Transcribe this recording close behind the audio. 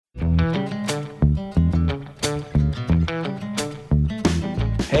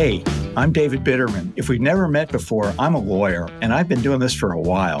Hey, I'm David Bitterman. If we've never met before, I'm a lawyer, and I've been doing this for a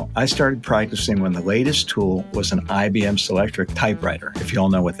while. I started practicing when the latest tool was an IBM Selectric typewriter, if you all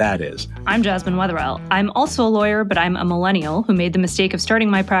know what that is. I'm Jasmine Wetherell. I'm also a lawyer, but I'm a millennial who made the mistake of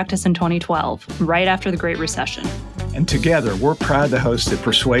starting my practice in 2012, right after the Great Recession. And together, we're proud to host the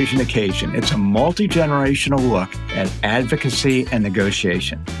Persuasion Occasion. It's a multi-generational look at advocacy and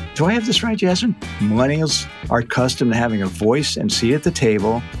negotiation. Do I have this right, Jasmine? Millennials are accustomed to having a voice and seat at the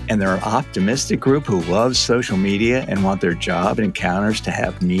table, and they're an optimistic group who loves social media and want their job and encounters to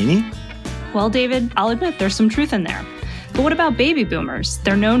have meaning? Well, David, I'll admit there's some truth in there. But what about baby boomers?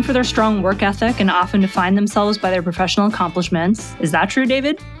 They're known for their strong work ethic and often define themselves by their professional accomplishments. Is that true,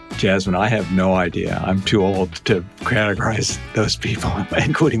 David? Jasmine, I have no idea. I'm too old to categorize those people,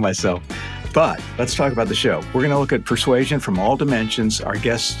 including myself. But let's talk about the show. We're going to look at persuasion from all dimensions. Our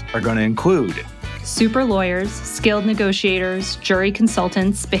guests are going to include super lawyers, skilled negotiators, jury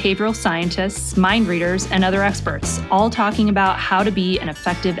consultants, behavioral scientists, mind readers, and other experts, all talking about how to be an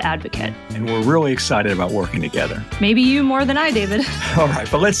effective advocate. And we're really excited about working together. Maybe you more than I, David. All right,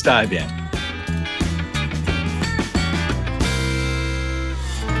 but let's dive in.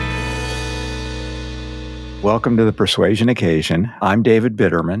 Welcome to the Persuasion Occasion. I'm David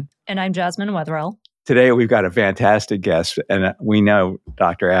Bitterman. And I'm Jasmine Wetherell. Today, we've got a fantastic guest, and we know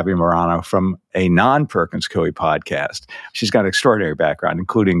Dr. Abbie Maroño from a non-Perkins Coie podcast. She's got an extraordinary background,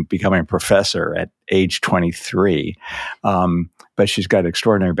 including becoming a professor at age 23. But she's got an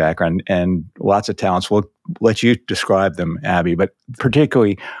extraordinary background and lots of talents. We'll let you describe them, Abbie, but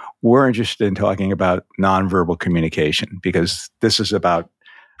particularly, we're interested in talking about nonverbal communication because this is about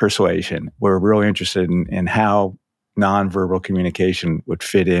persuasion. We're really interested in how nonverbal communication would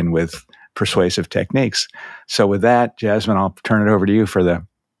fit in with persuasive techniques. So with that, Jasmine, I'll turn it over to you for the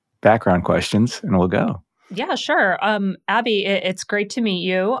background questions and we'll go. Yeah, sure. Abbie, it's great to meet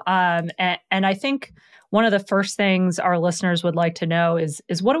you. And I think one of the first things our listeners would like to know is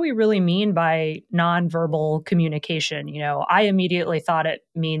what do we really mean by nonverbal communication? You know, I immediately thought it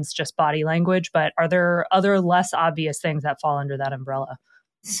means just body language, but are there other less obvious things that fall under that umbrella?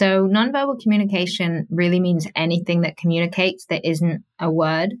 So nonverbal communication really means anything that communicates that isn't a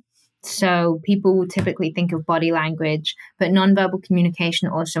word. So people will typically think of body language, but nonverbal communication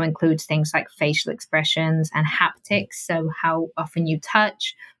also includes things like facial expressions and haptics. So how often you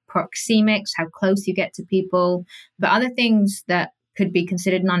touch, proxemics, how close you get to people. But other things that could be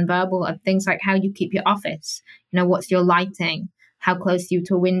considered nonverbal are things like how you keep your office. You know, what's your lighting? How close are you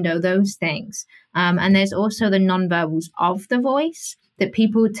to a window? Those things. And there's also the nonverbals of the voice that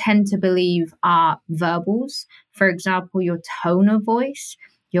people tend to believe are verbals. For example, your tone of voice,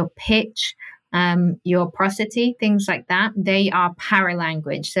 your pitch, your prosody, things like that. They are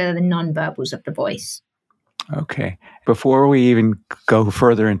paralanguage. So they're the nonverbals of the voice. Okay. Before we even go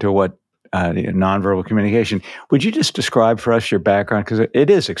further into what nonverbal communication, would you just describe for us your background? Because it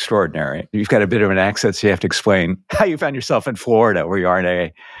is extraordinary. You've got a bit of an accent, so you have to explain how you found yourself in Florida, where you are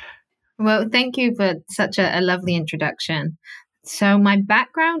today. Well, thank you for such a lovely introduction. So my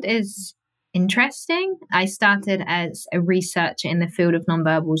background is interesting. I started as a researcher in the field of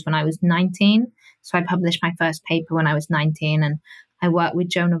nonverbals when I was 19. So I published my first paper when I was 19 and I worked with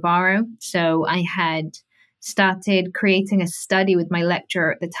Joe Navarro. So I had started creating a study with my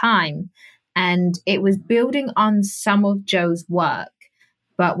lecturer at the time, and it was building on some of Joe's work,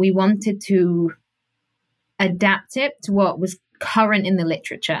 but we wanted to adapt it to what was current in the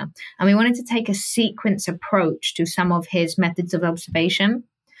literature. And we wanted to take a sequence approach to some of his methods of observation.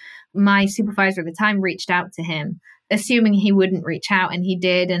 My supervisor at the time reached out to him, assuming he wouldn't reach out, and he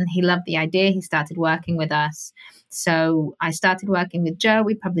did, and he loved the idea. He started working with us. So I started working with Joe.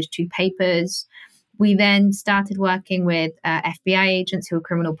 We published 2 papers. We then started working with FBI agents who were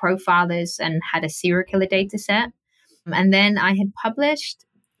criminal profilers and had a serial killer data set. And then I had published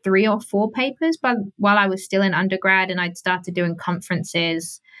 3 or 4 papers while I was still in undergrad, and I'd started doing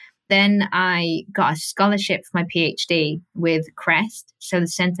conferences. Then I got a scholarship for my Ph.D. with CREST, so the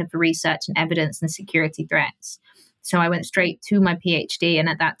Center for Research and Evidence and Security Threats. So I went straight to my Ph.D. And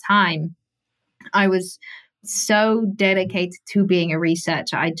at that time, I was so dedicated to being a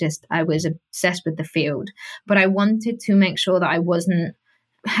researcher. I was obsessed with the field, but I wanted to make sure that I wasn't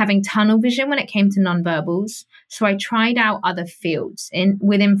having tunnel vision when it came to nonverbals. So I tried out other fields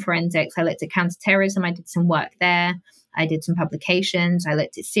within forensics. I looked at counterterrorism. I did some work there. I did some publications. I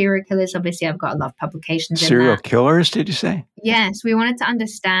looked at serial killers. Obviously, I've got a lot of publications. Serial killers, did you say? Yes. We wanted to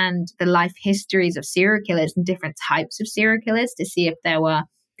understand the life histories of serial killers and different types of serial killers to see if there were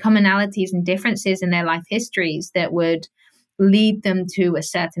commonalities and differences in their life histories that would lead them to a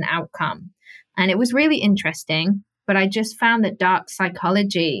certain outcome. And it was really interesting. but I just found that dark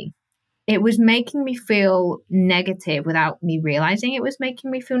psychology, it was making me feel negative without me realizing it was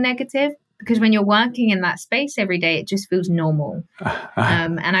making me feel negative. Because when you're working in that space every day, it just feels normal.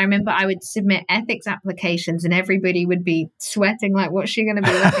 And I remember I would submit ethics applications and everybody would be sweating like, what's she going to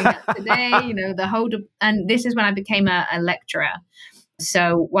be looking at today? And this is when I became a lecturer.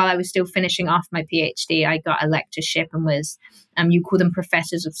 So while I was still finishing off my PhD, I got a lectureship and was, you call them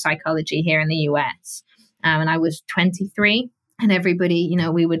professors of psychology here in the US. And I was 23 and everybody,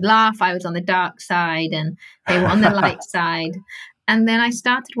 we would laugh. I was on the dark side and they were on the light side. And then I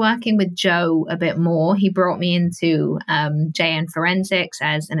started working with Joe a bit more. He brought me into JN Forensics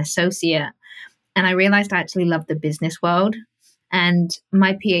as an associate. And I realized I actually loved the business world. And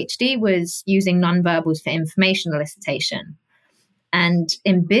my PhD was using nonverbals for information elicitation. And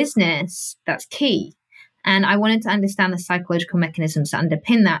in business, that's key. And I wanted to understand the psychological mechanisms that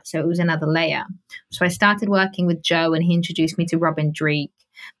underpin that. So it was another layer. So I started working with Joe and he introduced me to Robin Dreek.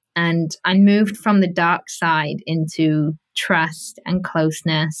 And I moved from the dark side into trust and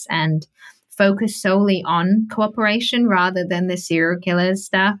closeness and focused solely on cooperation rather than the serial killers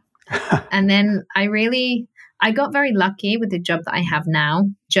stuff. And then I got very lucky with the job that I have now.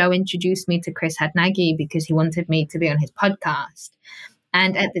 Joe introduced me to Chris Hadnagy because he wanted me to be on his podcast.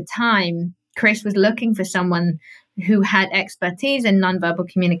 And at the time, Chris was looking for someone who had expertise in nonverbal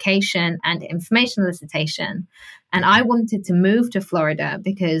communication and information elicitation. And I wanted to move to Florida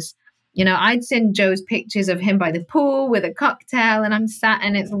because, I'd seen Joe's pictures of him by the pool with a cocktail and I'm sat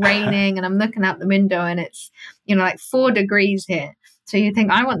and it's raining and I'm looking out the window and it's, like 4 degrees here. So you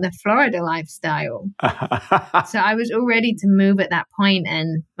think, I want the Florida lifestyle. So I was all ready to move at that point.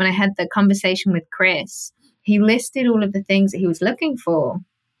 And when I had the conversation with Chris, he listed all of the things that he was looking for.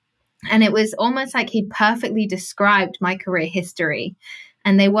 And it was almost like he perfectly described my career history.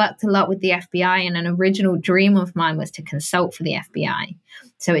 And they worked a lot with the FBI. And an original dream of mine was to consult for the FBI.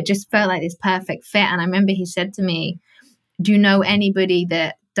 So it just felt like this perfect fit. And I remember he said to me, do you know anybody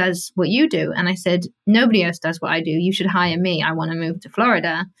that does what you do? And I said, nobody else does what I do. You should hire me. I want to move to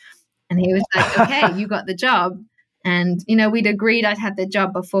Florida. And he was like, okay, you got the job. And, we'd agreed I'd had the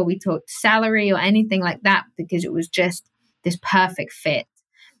job before we talked salary or anything like that, because it was just this perfect fit.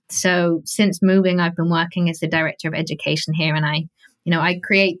 So since moving, I've been working as the director of education here. And I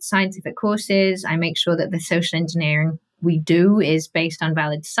create scientific courses. I make sure that the social engineering we do is based on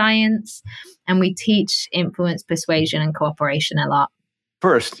valid science. And we teach influence, persuasion, and cooperation a lot.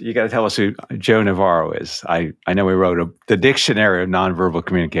 First, you got to tell us who Joe Navarro is. I know we wrote the Dictionary of Nonverbal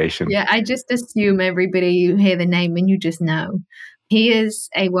Communication. Yeah, I just assume everybody, you hear the name and you just know. He is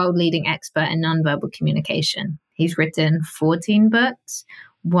a world-leading expert in nonverbal communication. He's written 14 books,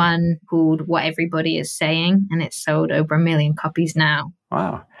 one called What Everybody Is Saying, and it's sold over 1 million copies now.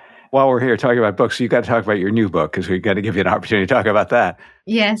 Wow. While we're here talking about books, you got to talk about your new book because we've got to give you an opportunity to talk about that.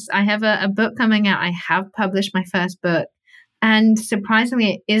 Yes, I have a book coming out. I have published my first book. And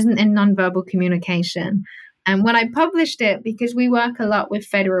surprisingly, it isn't in nonverbal communication. And when I published it, because we work a lot with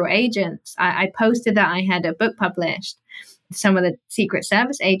federal agents, I posted that I had a book published. Some of the Secret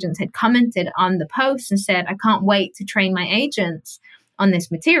Service agents had commented on the post and said, I can't wait to train my agents on this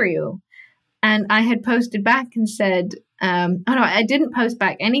material. And I had posted back and said, I didn't post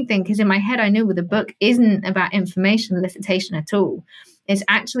back anything because in my head I knew the book isn't about information elicitation at all. It's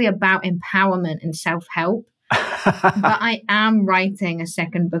actually about empowerment and self-help. But I am writing a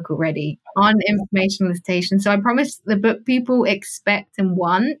second book already on information elicitation. So I promise the book people expect and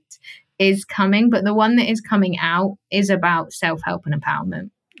want is coming, but the one that is coming out is about self-help and empowerment.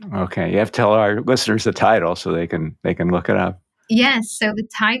 Okay. You have to tell our listeners the title so they can look it up. Yes. So the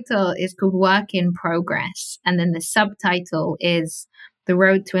title is called Work in Progress. And then the subtitle is The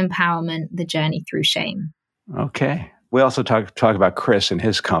Road to Empowerment, The Journey Through Shame. Okay. We also talk about Chris and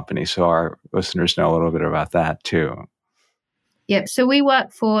his company, so our listeners know a little bit about that too. Yep. So we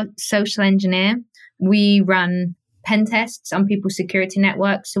work for Social Engineer. We run pen tests on people's security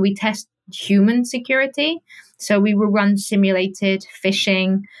networks. So we test human security. So we will run simulated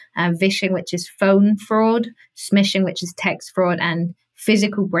phishing, vishing, which is phone fraud, smishing, which is text fraud, and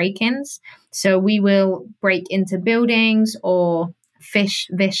physical break-ins. So we will break into buildings or vish,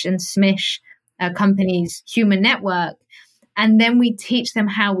 and smish a company's human network. And then we teach them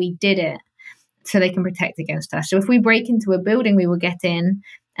how we did it so they can protect against us. So if we break into a building, we will get in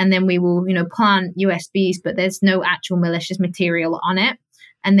and then we will, plant USBs, but there's no actual malicious material on it.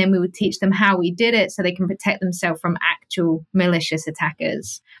 And then we would teach them how we did it so they can protect themselves from actual malicious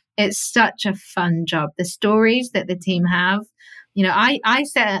attackers. It's such a fun job. The stories that the team have, I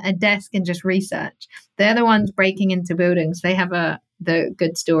sit at a desk and just research. They're the ones breaking into buildings. They have a the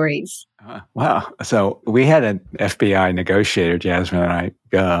good stories. Wow. So we had an FBI negotiator, Jasmine and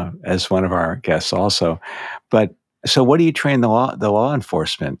I, as one of our guests also. But so what do you train the law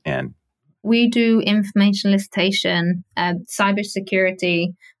enforcement in? We do information elicitation,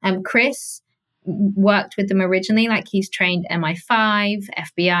 cybersecurity. Chris worked with them originally, like he's trained MI5,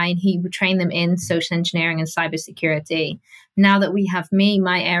 FBI, and he would train them in social engineering and cybersecurity. Now that we have me,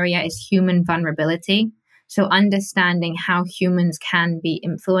 my area is human vulnerability. So understanding how humans can be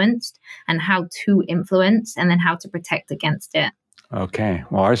influenced and how to influence, and then how to protect against it. Okay.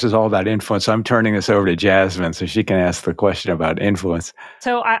 Well, ours is all about influence. I'm turning this over to Jasmine so she can ask the question about influence.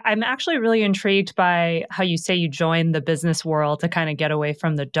 So I'm actually really intrigued by how you say you joined the business world to kind of get away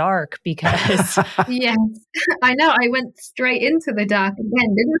from the dark, because... Yes, I know. I went straight into the dark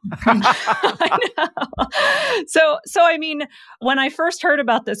again, didn't I? I know. So I mean, when I first heard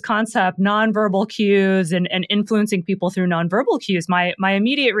about this concept, nonverbal cues and influencing people through nonverbal cues, my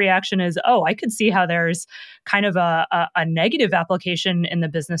immediate reaction is, oh, I could see how there's kind of a negative application in the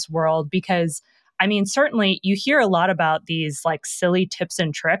business world, because I mean, certainly you hear a lot about these like silly tips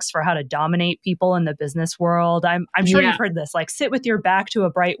and tricks for how to dominate people in the business world. I'm sure you've heard this, like sit with your back to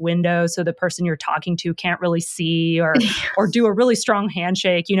a bright window so the person you're talking to can't really see, or do a really strong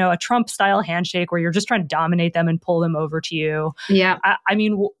handshake, a Trump style handshake where you're just trying to dominate them and pull them over to you. Yeah. I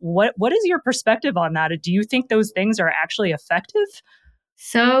mean, what is your perspective on that? Do you think those things are actually effective?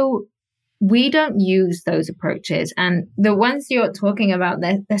 So we don't use those approaches. And the ones you're talking about,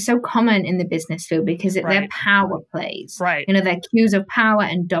 they're so common in the business field because they're power plays. Right. They're cues of power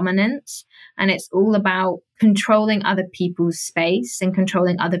and dominance. And it's all about controlling other people's space and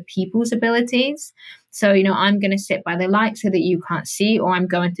controlling other people's abilities. So, I'm going to sit by the light so that you can't see, or I'm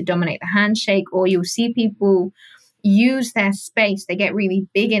going to dominate the handshake, or you'll see people use their space. They get really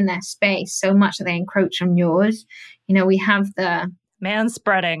big in their space so much that they encroach on yours. We have the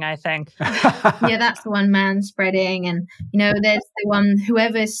man-spreading, I think. Yeah, that's the one, man-spreading. And, there's the one,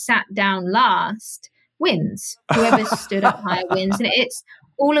 whoever sat down last wins. Whoever stood up higher wins. And it's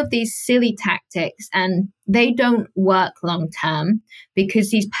all of these silly tactics, and they don't work long-term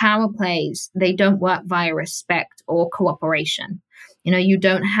because these power plays, they don't work via respect or cooperation. You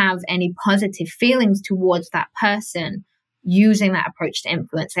don't have any positive feelings towards that person using that approach to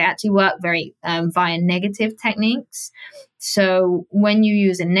influence. They actually work very via negative techniques. So when you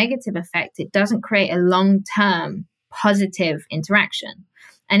use a negative effect, it doesn't create a long-term positive interaction.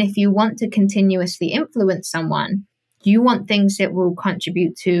 And if you want to continuously influence someone, you want things that will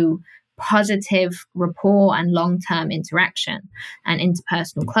contribute to positive rapport and long-term interaction and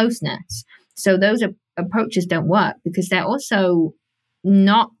interpersonal closeness. So those approaches don't work because they're also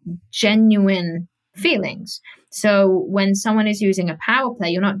not genuine feelings. So when someone is using a power play,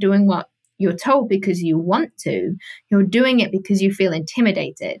 you're not doing what you're told because you want to. You're doing it because you feel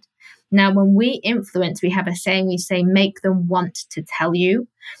intimidated. Now, when we influence, we have a saying, we say, make them want to tell you.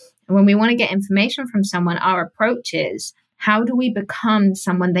 And when we want to get information from someone, our approach is, how do we become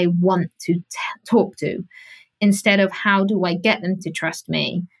someone they want to talk to? Instead of how do I get them to trust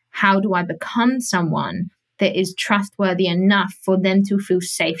me? How do I become someone that is trustworthy enough for them to feel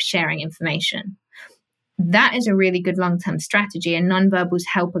safe sharing information? That is a really good long-term strategy, and nonverbals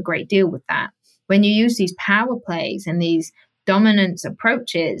help a great deal with that. When you use these power plays and these dominance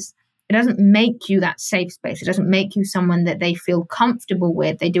approaches, it doesn't make you that safe space. It doesn't make you someone that they feel comfortable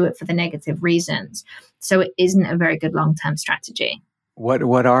with. They do it for the negative reasons. So it isn't a very good long-term strategy. What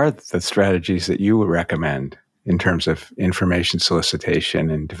are the strategies that you would recommend in terms of information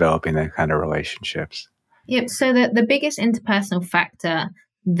solicitation and developing that kind of relationships? Yep. So the biggest interpersonal factor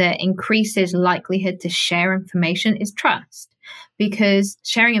that increases likelihood to share information is trust, because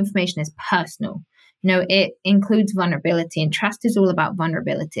sharing information is personal. It includes vulnerability, and trust is all about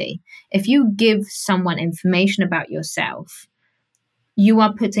vulnerability. If you give someone information about yourself, you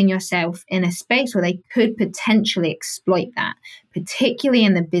are putting yourself in a space where they could potentially exploit that, particularly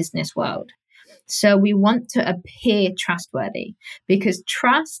in the business world. So we want to appear trustworthy because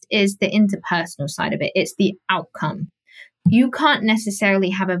trust is the interpersonal side of it. It's the outcome. You can't necessarily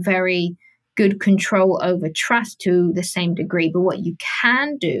have a very good control over trust to the same degree, but what you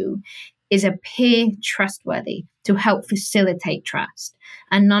can do is appear trustworthy to help facilitate trust.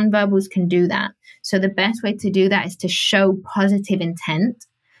 And nonverbals can do that. So the best way to do that is to show positive intent,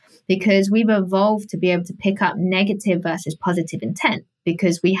 because we've evolved to be able to pick up negative versus positive intent,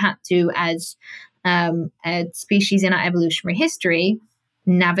 because we had to, as a species in our evolutionary history,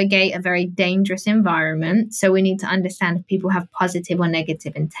 navigate a very dangerous environment. So we need to understand if people have positive or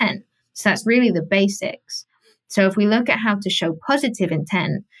negative intent. So that's really the basics. So if we look at how to show positive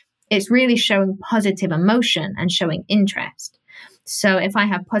intent, it's really showing positive emotion and showing interest. So if I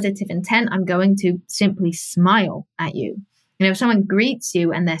have positive intent, I'm going to simply smile at you. If someone greets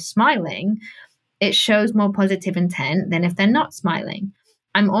you and they're smiling, it shows more positive intent than if they're not smiling.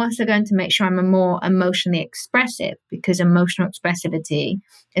 I'm also going to make sure I'm more emotionally expressive, because emotional expressivity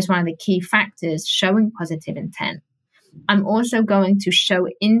is one of the key factors showing positive intent. I'm also going to show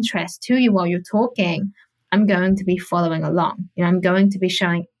interest to you while you're talking. I'm going to be following along. I'm going to be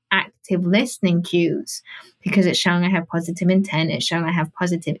showing active listening cues, because it's showing I have positive intent. It's showing I have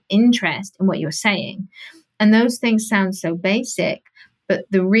positive interest in what you're saying. And those things sound so basic, but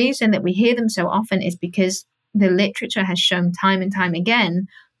the reason that we hear them so often is because the literature has shown time and time again,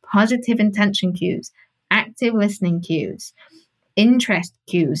 positive intention cues, active listening cues, interest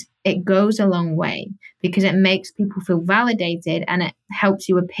cues, it goes a long way, because it makes people feel validated and it helps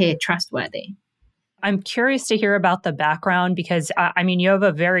you appear trustworthy. I'm curious to hear about the background, because you have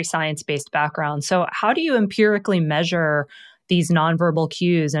a very science-based background. So how do you empirically measure these nonverbal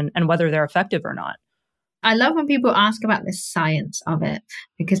cues and whether they're effective or not? I love when people ask about the science of it,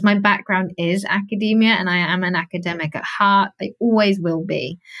 because my background is academia and I am an academic at heart. I always will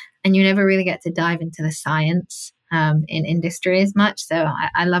be. And you never really get to dive into the science in industry as much. So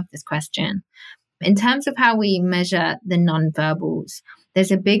I love this question. In terms of how we measure the nonverbals, there's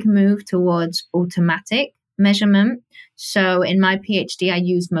a big move towards automatic measurement. So in my PhD, I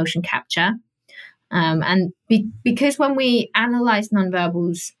used motion capture. Because when we analyze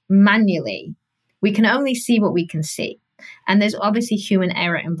nonverbals manually, we can only see what we can see. And there's obviously human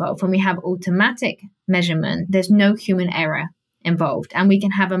error involved. When we have automatic measurement, there's no human error involved. And we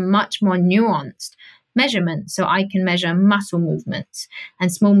can have a much more nuanced measurement. So I can measure muscle movements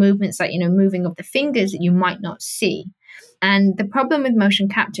and small movements like, moving of the fingers that you might not see. And the problem with motion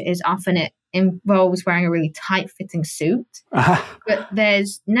capture is often it involves wearing a really tight-fitting suit. But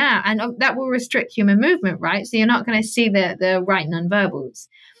there's now, and that will restrict human movement, right? So you're not going to see the right nonverbals.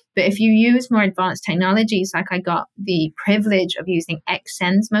 But if you use more advanced technologies, like I got the privilege of using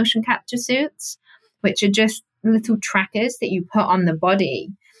Xsense motion capture suits, which are just little trackers that you put on the body,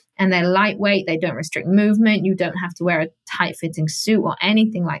 and they're lightweight, they don't restrict movement, you don't have to wear a tight-fitting suit or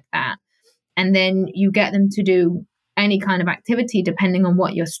anything like that. And then you get them to do any kind of activity depending on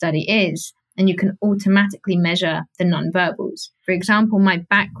what your study is, and you can automatically measure the nonverbals. For example, my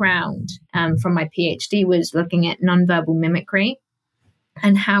background from my PhD was looking at nonverbal mimicry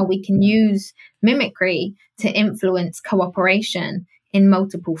and how we can use mimicry to influence cooperation in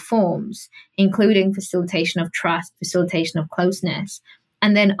multiple forms, including facilitation of trust, facilitation of closeness,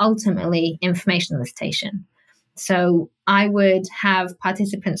 and then ultimately information elicitation. So I would have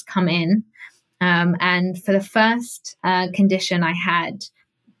participants come in, and for the first condition, I had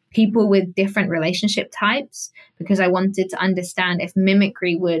people with different relationship types, because I wanted to understand if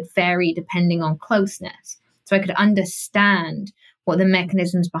mimicry would vary depending on closeness. So I could understand what the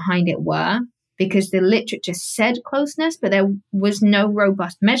mechanisms behind it were, because the literature said closeness, but there was no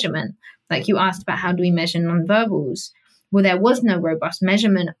robust measurement. Like you asked about how do we measure nonverbals? Well, there was no robust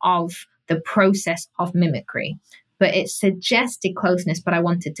measurement of the process of mimicry, but it suggested closeness, but I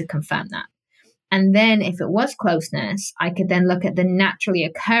wanted to confirm that. And then if it was closeness, I could then look at the naturally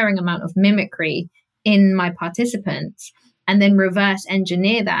occurring amount of mimicry in my participants and then reverse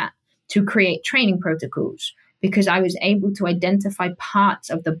engineer that to create training protocols, because I was able to identify parts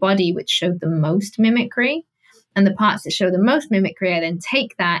of the body which showed the most mimicry, and the parts that show the most mimicry, I then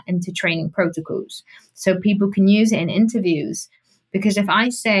take that into training protocols. So people can use it in interviews, because if I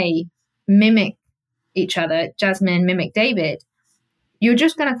say mimic each other, Jasmine, mimic David, you're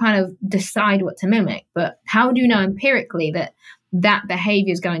just going to kind of decide what to mimic. But how do you know empirically that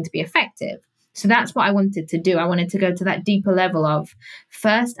behavior is going to be effective? So that's what I wanted to do. I wanted to go to that deeper level of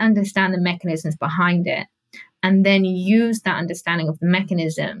first understand the mechanisms behind it, and then use that understanding of the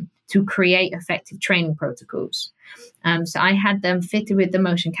mechanism to create effective training protocols. So I had them fitted with the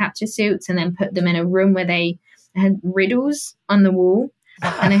motion capture suits and then put them in a room where they had riddles on the wall.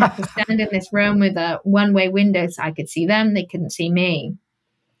 And they had to stand in this room with a one-way window so I could see them. They couldn't see me.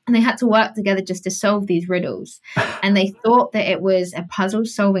 And they had to work together just to solve these riddles. And they thought that it was a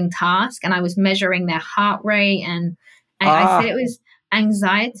puzzle-solving task. And I was measuring their heart rate. And I said it was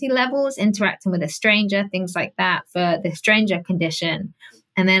anxiety levels interacting with a stranger, things like that for the stranger condition.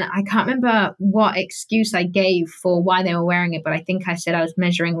 And then I can't remember what excuse I gave for why they were wearing it, but I think I said I was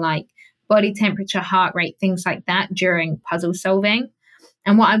measuring like body temperature, heart rate, things like that during puzzle solving.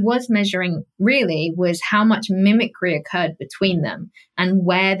 And what I was measuring really was how much mimicry occurred between them and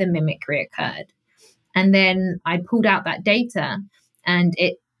where the mimicry occurred. And then I pulled out that data, and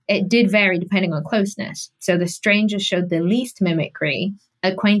it did vary depending on closeness. So the strangers showed the least mimicry,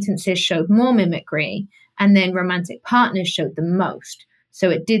 acquaintances showed more mimicry, and then romantic partners showed the most. So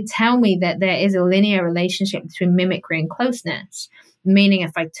it did tell me that there is a linear relationship between mimicry and closeness, meaning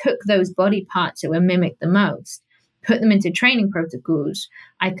if I took those body parts that were mimicked the most, put them into training protocols,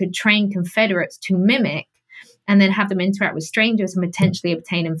 I could train confederates to mimic and then have them interact with strangers and potentially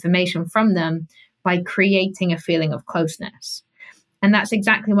obtain information from them by creating a feeling of closeness. And that's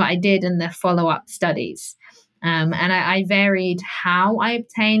exactly what I did in the follow-up studies. And I varied how I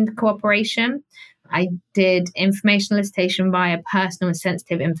obtained cooperation. I did information elicitation via personal and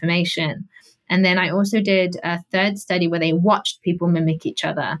sensitive information. And then I also did a third study where they watched people mimic each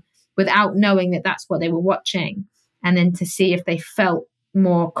other without knowing that that's what they were watching. And then to see if they felt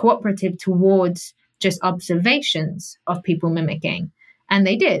more cooperative towards just observations of people mimicking. And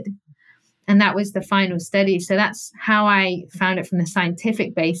they did. And that was the final study. So that's how I found it from the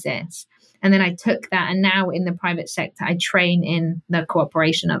scientific basis. And then I took that, and now in the private sector, I train in the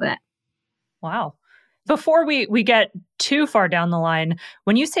cooperation of it. Wow. Before we get too far down the line,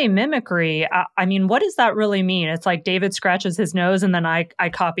 when you say mimicry, I mean, what does that really mean? It's like David scratches his nose and then I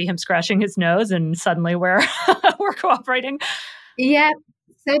copy him scratching his nose and suddenly we're cooperating. Yeah.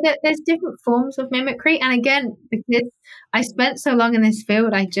 So there's different forms of mimicry. And again, because I spent so long in this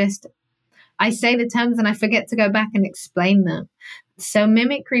field, I say the terms and I forget to go back and explain them. So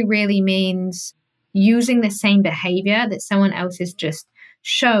mimicry really means using the same behavior that someone else has just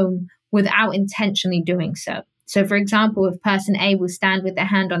shown without intentionally doing so. So for example, if person A will stand with their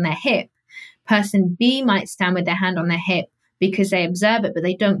hand on their hip, person B might stand with their hand on their hip because they observe it, but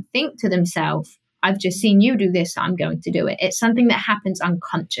they don't think to themselves, I've just seen you do this, so I'm going to do it. It's something that happens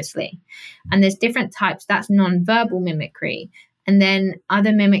unconsciously. And there's different types. That's nonverbal mimicry. And then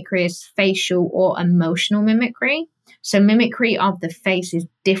other mimicry is facial or emotional mimicry. So mimicry of the face is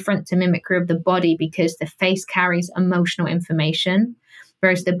different to mimicry of the body because the face carries emotional information,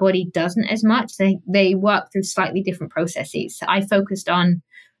 whereas the body doesn't as much. They work through slightly different processes. So I focused on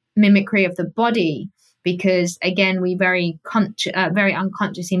mimicry of the body because, again, we very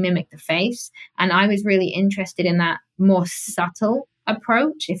unconsciously mimic the face. And I was really interested in that more subtle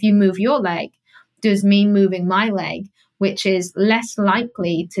approach. If you move your leg, does me moving my leg, which is less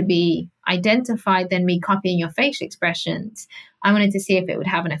likely to be identified than me copying your face expressions. I wanted to see if it would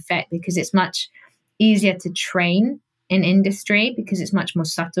have an effect because it's much easier to train in industry because it's much more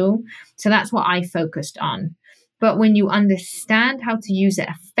subtle. So that's what I focused on. But when you understand how to use it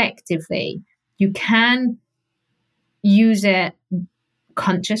effectively, you can use it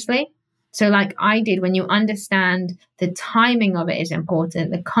consciously. So like I did, when you understand the timing of it is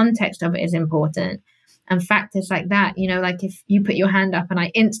important, the context of it is important, and factors like that, like if you put your hand up and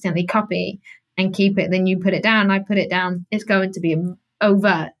I instantly copy and keep it, then you put it down, I put it down, it's going to be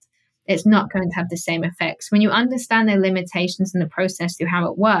overt. It's not going to have the same effects. When you understand the limitations in the process through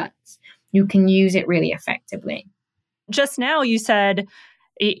how it works, you can use it really effectively. Just now you said,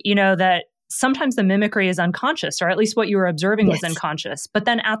 that sometimes the mimicry is unconscious, or at least what you were observing was unconscious. But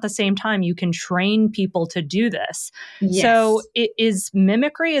then at the same time, you can train people to do this. Yes. So is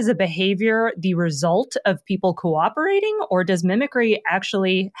mimicry as a behavior the result of people cooperating, or does mimicry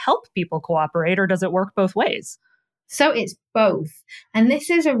actually help people cooperate, or does it work both ways? So it's both. And this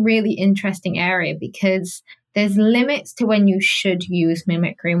is a really interesting area because there's limits to when you should use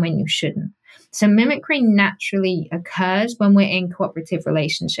mimicry and when you shouldn't. So mimicry naturally occurs when we're in cooperative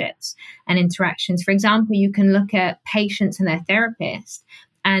relationships and interactions. For example, you can look at patients and their therapist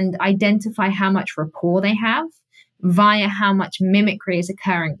and identify how much rapport they have via how much mimicry is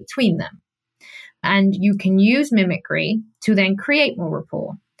occurring between them. And you can use mimicry to then create more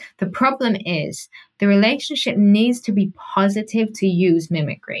rapport. The problem is the relationship needs to be positive to use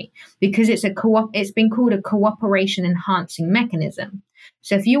mimicry because it's been called a cooperation enhancing mechanism.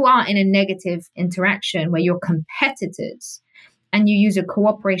 So if you are in a negative interaction where you're competitors and you use a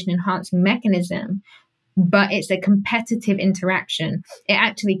cooperation enhancing mechanism, but it's a competitive interaction, it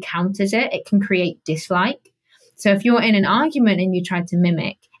actually counters it. It can create dislike. So if you're in an argument and you try to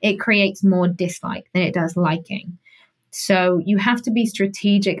mimic, it creates more dislike than it does liking. So you have to be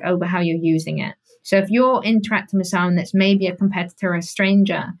strategic over how you're using it. So if you're interacting with someone that's maybe a competitor or a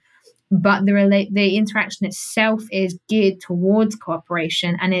stranger, but the interaction itself is geared towards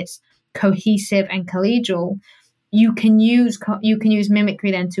cooperation and it's cohesive and collegial, you can use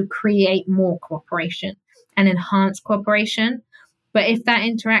mimicry then to create more cooperation and enhance cooperation. But if that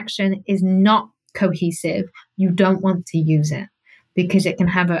interaction is not cohesive, you don't want to use it because it can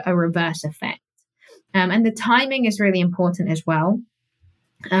have a reverse effect. And the timing is really important as well.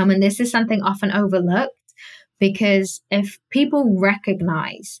 And this is something often overlooked. Because if people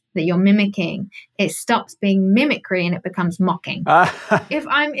recognize that you're mimicking, it stops being mimicry and it becomes mocking. If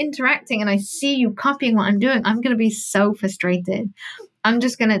I'm interacting and I see you copying what I'm doing, I'm going to be so frustrated. I'm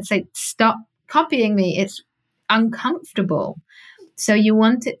just going to say, stop copying me. It's uncomfortable. So you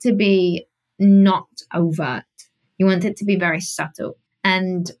want it to be not overt. You want it to be very subtle.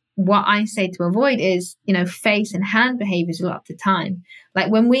 And what I say to avoid is, face and hand behaviors a lot of the time. Like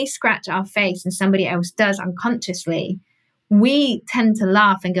when we scratch our face and somebody else does unconsciously, we tend to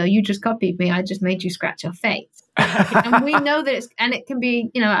laugh and go, you just copied me. I just made you scratch your face. And we know that it can be,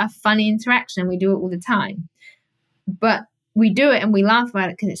 a funny interaction. We do it all the time. But we do it and we laugh about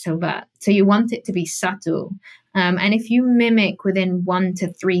it because it's overt. So you want it to be subtle. And if you mimic within 1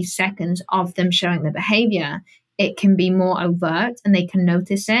 to 3 seconds of them showing the behavior, it can be more overt and they can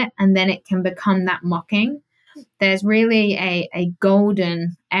notice it. And then it can become that mocking. There's really a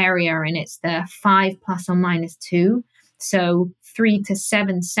golden area, and it's the 5 ± 2. So 3 to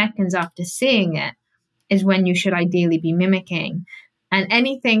 7 seconds after seeing it is when you should ideally be mimicking. And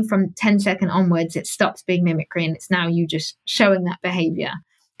anything from 10 seconds onwards, it stops being mimicry and it's now you just showing that behavior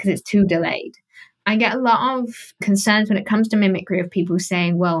because it's too delayed. I get a lot of concerns when it comes to mimicry of people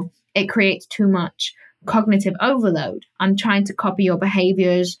saying, well, it creates too much cognitive overload. I'm trying to copy your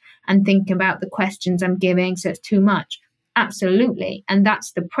behaviors and think about the questions I'm giving, so it's too much. Absolutely. And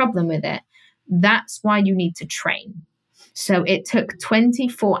that's the problem with it. That's why you need to train. So it took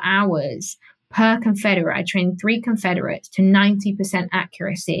 24 hours per Confederate. I trained 3 Confederates to 90%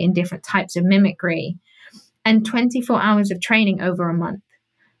 accuracy in different types of mimicry, and 24 hours of training over a month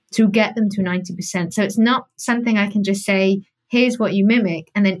to get them to 90%. So it's not something I can just say, here's what you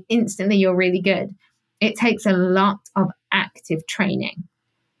mimic, and then instantly you're really good. It takes a lot of active training,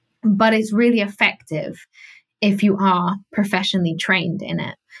 but it's really effective if you are professionally trained in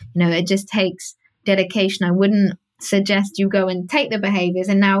it. It just takes dedication. I wouldn't suggest you go and take the behaviors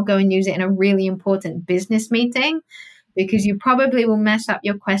and now go and use it in a really important business meeting, because you probably will mess up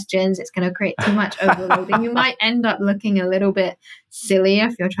your questions. It's going to create too much overloading. You might end up looking a little bit silly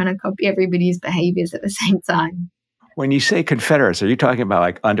if you're trying to copy everybody's behaviors at the same time. When you say Confederates, are you talking about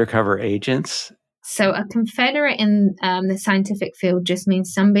like undercover agents? So a Confederate in the scientific field just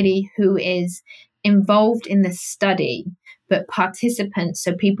means somebody who is involved in the study, but participants,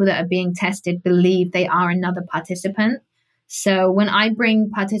 so people that are being tested, believe they are another participant. So when I bring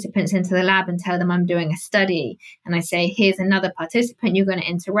participants into the lab and tell them I'm doing a study, and I say, here's another participant, you're going to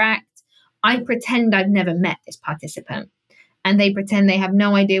interact, I pretend I've never met this participant. And they pretend they have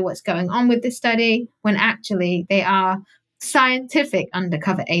no idea what's going on with the study, when actually they are scientific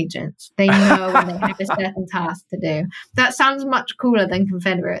undercover agents. They know when they have a certain task to do. That sounds much cooler than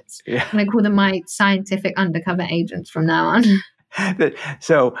Confederates. Yeah. And I call them my scientific undercover agents from now on.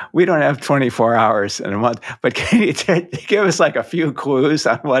 So we don't have 24 hours in a month, but can you give us like a few clues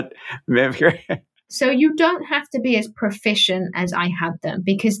on what mimicry? So you don't have to be as proficient as I had them,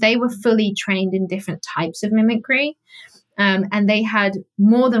 because they were fully trained in different types of mimicry, and they had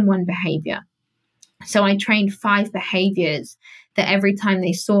more than one behavior. So I trained 5 behaviors that every time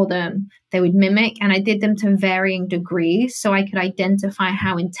they saw them, they would mimic, and I did them to varying degrees so I could identify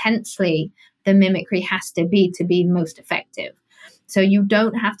how intensely the mimicry has to be most effective. So you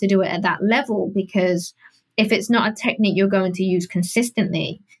don't have to do it at that level, because if it's not a technique you're going to use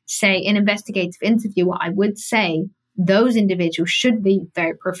consistently, say in investigative interview, what I would say, those individuals should be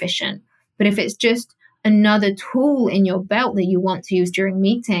very proficient. But if it's just another tool in your belt that you want to use during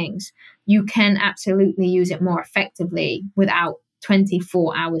meetings, you can absolutely use it more effectively without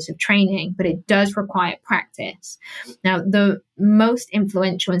 24 hours of training, but it does require practice. Now, the most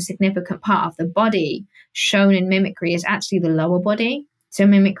influential and significant part of the body shown in mimicry is actually the lower body. So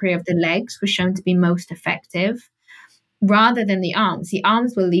mimicry of the legs was shown to be most effective rather than the arms. The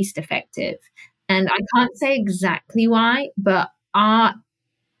arms were least effective. And I can't say exactly why, but our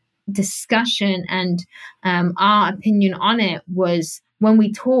discussion and our opinion on it was, when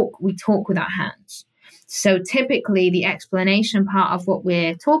we talk with our hands. So typically the explanation part of what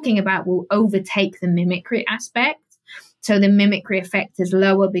we're talking about will overtake the mimicry aspect. So the mimicry effect is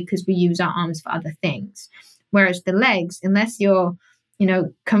lower because we use our arms for other things. Whereas the legs, unless you're,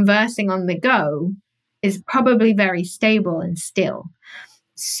 conversing on the go, is probably very stable and still.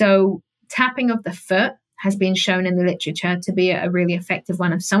 So tapping of the foot has been shown in the literature to be a really effective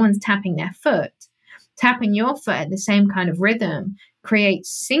one. If someone's tapping their foot, tapping your foot at the same kind of rhythm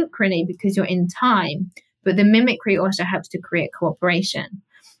creates synchrony because you're in time, but the mimicry also helps to create cooperation.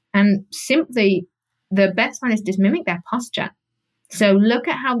 And simply, the best one is just mimic their posture. So look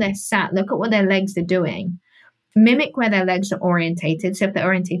at how they're sat, look at what their legs are doing, mimic where their legs are orientated. So if they're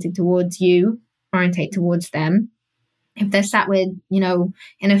orientated towards you, orientate towards them. If they're sat with, in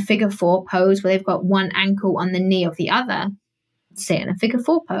a figure 4 pose where they've got one ankle on the knee of the other, sit in a figure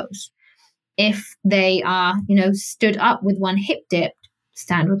 4 pose. If they are, stood up with one hip dipped,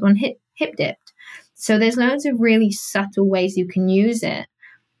 stand with one hip dipped. So there's loads of really subtle ways you can use it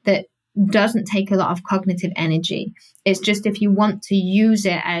that doesn't take a lot of cognitive energy. It's just if you want to use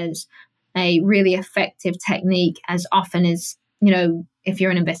it as a really effective technique as often as, if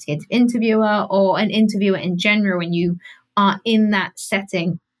you're an investigative interviewer or an interviewer in general, and you are in that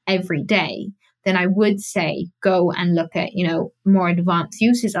setting every day, then I would say go and look at, more advanced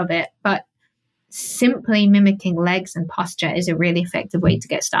uses of it. But simply mimicking legs and posture is a really effective way to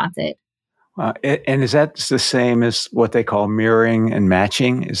get started. And is that the same as what they call mirroring and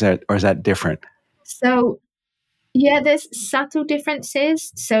matching? Is that different? So, yeah, there's subtle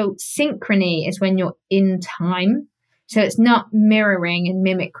differences. So synchrony is when you're in time. So it's not mirroring and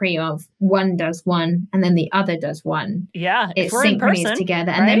mimicry of one does one and then the other does one. Yeah, it's synchrony is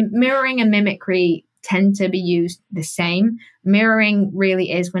together. Right? And then mirroring and mimicry tend to be used the same. Mirroring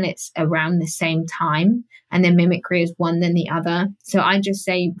really is when it's around the same time, and then mimicry is one then the other. So I just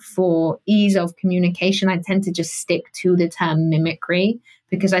say for ease of communication, I tend to just stick to the term mimicry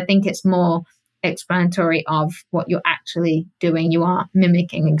because I think it's more explanatory of what you're actually doing. You are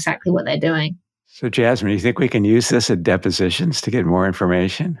mimicking exactly what they're doing. So Jasmine, you think we can use this at depositions to get more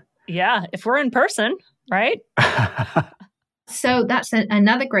information? Yeah, if we're in person, right? So that's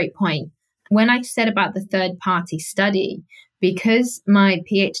another great point. When I said about the third-party study, because my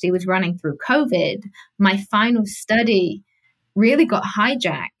Ph.D. was running through COVID, my final study really got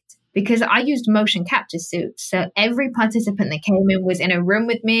hijacked because I used motion capture suits. So every participant that came in was in a room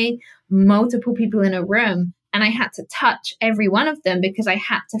with me, multiple people in a room, and I had to touch every one of them because I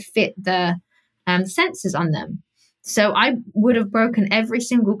had to fit the sensors on them. So I would have broken every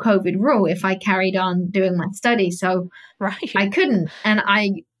single COVID rule if I carried on doing my study. So right. I couldn't. And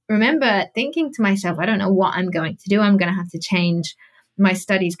I remember thinking to myself, I don't know what I'm going to do. I'm going to have to change my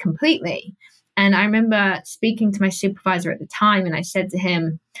studies completely. And I remember speaking to my supervisor at the time, and I said to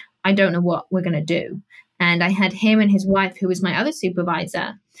him, I don't know what we're going to do. And I had him and his wife, who was my other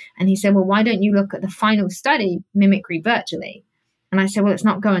supervisor. And he said, well, why don't you look at the final study, mimicry virtually? And I said, well, it's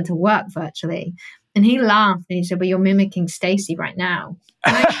not going to work virtually. And he laughed and he said, but you're mimicking Stacey right now.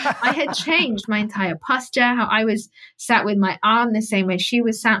 And I had changed my entire posture, how I was sat with my arm the same way she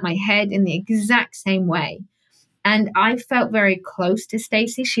was sat, my head in the exact same way. And I felt very close to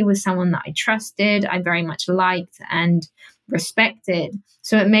Stacey. She was someone that I trusted, I very much liked and respected.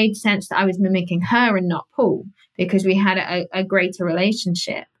 So it made sense that I was mimicking her and not Paul because we had a greater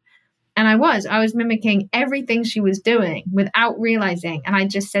relationship. And I was mimicking everything she was doing without realizing. And I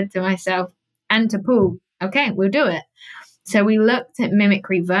just said to myself and to Paul, okay, we'll do it. So we looked at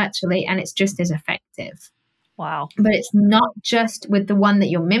mimicry virtually and it's just as effective. Wow. But it's not just with the one that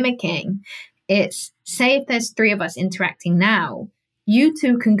you're mimicking. It's, say if there's 3 of us interacting now, you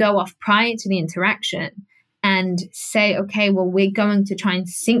 2 can go off prior to the interaction and say, okay, well, we're going to try and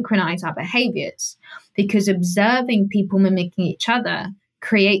synchronize our behaviors because observing people mimicking each other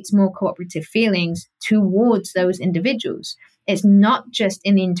creates more cooperative feelings towards those individuals. It's not just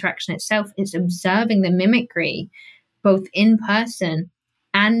in the interaction itself, it's observing the mimicry, both in person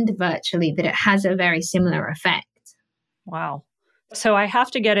and virtually, that it has a very similar effect. Wow. So I have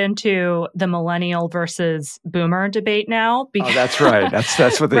to get into the millennial versus boomer debate now. Because that's right.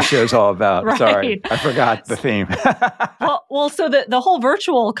 That's what this show's all about. Right. Sorry, I forgot the theme. Well, so the whole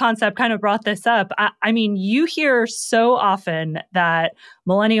virtual concept kind of brought this up. I mean, you hear so often that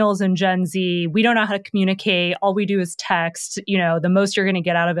millennials and Gen Z, we don't know how to communicate. All we do is text. The most you're going to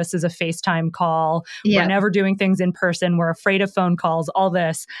get out of us is a FaceTime call. Yep. We're never doing things in person. We're afraid of phone calls, all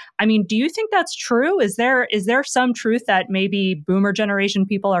this. I mean, do you think that's true? Is there some truth that maybe boomer generation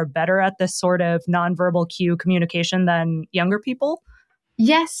people are better at this sort of nonverbal cue communication than younger people?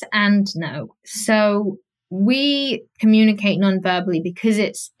 Yes and no. So we communicate nonverbally because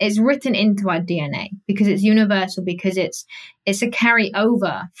it's written into our DNA, because it's universal, because it's a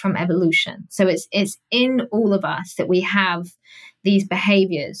carryover from evolution. So it's in all of us that we have these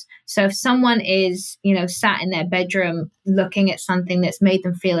behaviors. So if someone is, sat in their bedroom looking at something that's made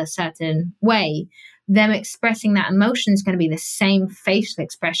them feel a certain way, them expressing that emotion is going to be the same facial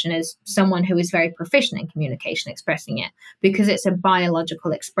expression as someone who is very proficient in communication expressing it, because it's a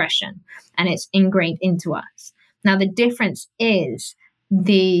biological expression and it's ingrained into us. Now, the difference is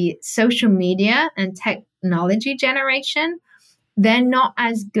the social media and technology generation, they're not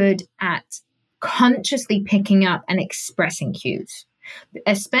as good at consciously picking up and expressing cues,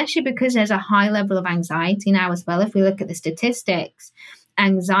 especially because there's a high level of anxiety now as well. If we look at the statistics,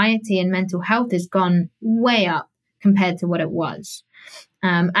 anxiety and mental health has gone way up compared to what it was.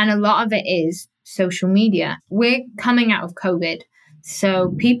 And a lot of it is social media. We're coming out of COVID,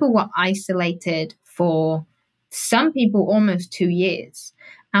 so people were isolated for some people almost 2 years.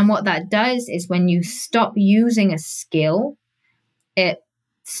 And what that does is when you stop using a skill, it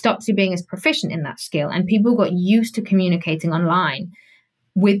stops you being as proficient in that skill. And people got used to communicating online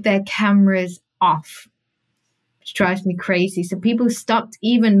with their cameras off, which drives me crazy. So people stopped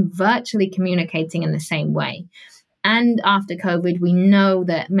even virtually communicating in the same way. And after COVID, we know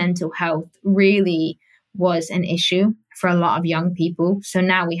that mental health really was an issue for a lot of young people. So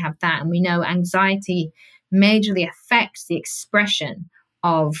now we have that, and we know anxiety majorly affects the expression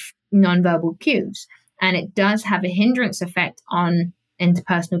of nonverbal cues. And it does have a hindrance effect on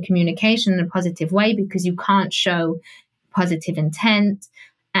interpersonal communication in a positive way, because you can't show positive intent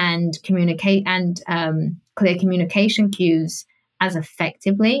and communicate and clear communication cues as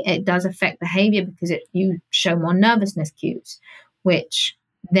effectively. It does affect behavior because you show more nervousness cues, which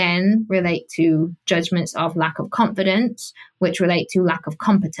then relate to judgments of lack of confidence, which relate to lack of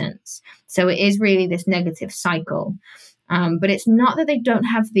competence. So it is really this negative cycle. But it's not that they don't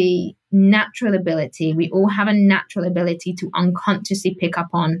have the natural ability. We all have a natural ability to unconsciously pick up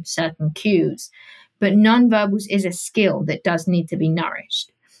on certain cues. But nonverbals is a skill that does need to be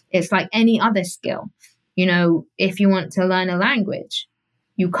nourished. It's like any other skill. You know, if you want to learn a language,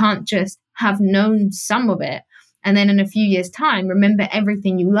 you can't just have known some of it and then in a few years' time, remember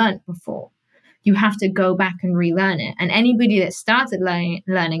everything you learned before. You have to go back and relearn it. And anybody that started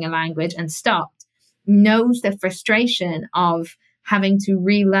learning a language and stopped knows the frustration of having to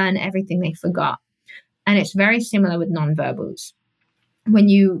relearn everything they forgot. And it's very similar with nonverbals. When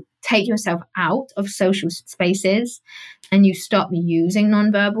you take yourself out of social spaces and you stop using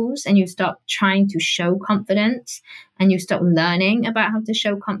nonverbals and you stop trying to show confidence and you stop learning about how to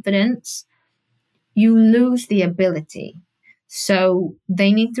show confidence, you lose the ability. So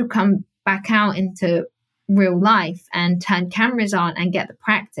they need to come back out into real life and turn cameras on and get the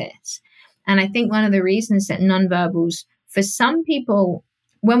practice. And I think one of the reasons that nonverbals, for some people,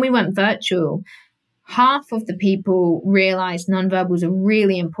 when we went virtual, half of the people realized nonverbals are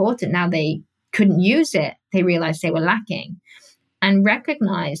really important. Now they couldn't use it. They realized they were lacking and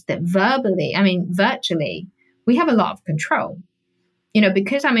recognized that virtually, we have a lot of control. You know,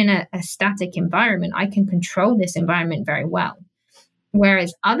 because I'm in a static environment, I can control this environment very well.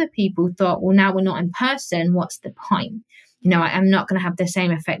 Whereas other people thought, well, now we're not in person. What's the point? You know, I'm not going to have the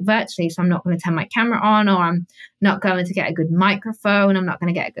same effect virtually. So I'm not going to turn my camera on, or I'm not going to get a good microphone. I'm not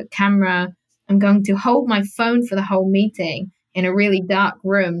going to get a good camera. I'm going to hold my phone for the whole meeting in a really dark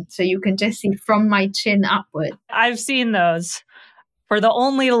room so you can just see from my chin upward. I've seen those. Where the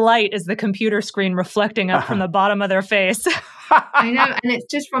only light is the computer screen reflecting up from the bottom of their face. I know, and it's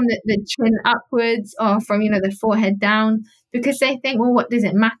just from the chin upwards or from, the forehead down, because they think, well, what does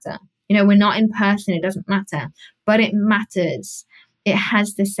it matter? You know, we're not in person, it doesn't matter. But it matters. It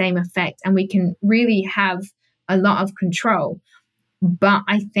has the same effect, and we can really have a lot of control. But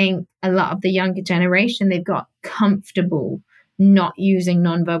I think a lot of the younger generation, they've got comfortable not using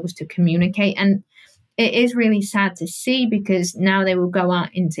nonverbals to communicate. And it is really sad to see, because now they will go out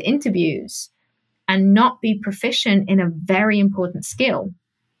into interviews and not be proficient in a very important skill.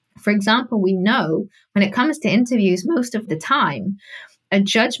 For example, we know when it comes to interviews, most of the time, a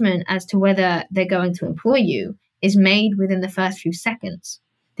judgment as to whether they're going to employ you is made within the first few seconds,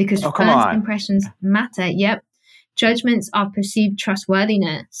 because first impressions matter. Yep. Judgments of perceived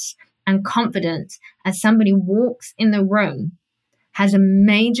trustworthiness and confidence as somebody walks in the room has a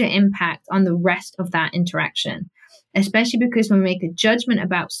major impact on the rest of that interaction, especially because when we make a judgment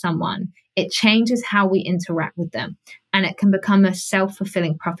about someone, it changes how we interact with them, and it can become a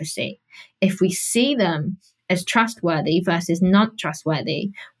self-fulfilling prophecy. If we see them as trustworthy versus not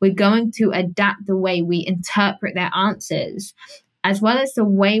trustworthy, we're going to adapt the way we interpret their answers, as well as the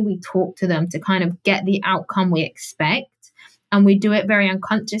way we talk to them to kind of get the outcome we expect. And we do it very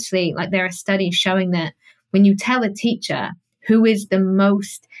unconsciously. Like, there are studies showing that when you tell a teacher who is the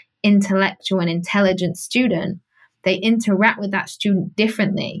most intellectual and intelligent student, they interact with that student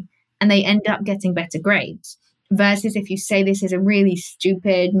differently and they end up getting better grades. Versus if you say this is a really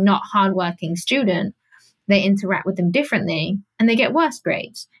stupid, not hardworking student, they interact with them differently and they get worse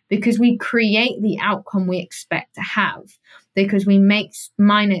grades, because we create the outcome we expect to have, because we make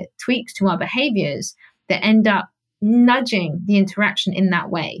minor tweaks to our behaviors that end up nudging the interaction in that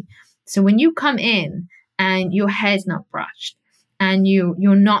way. So when you come in and your hair's not brushed and you're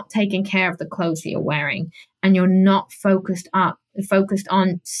not taking care of the clothes that you're wearing, and you're not focused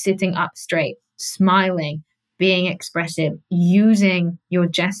on sitting up straight, smiling, being expressive, using your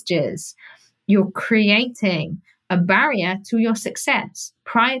gestures, you're creating a barrier to your success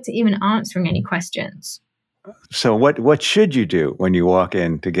prior to even answering any questions. So what should you do when you walk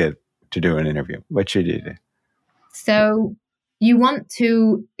in to do an interview? What should you do? So you want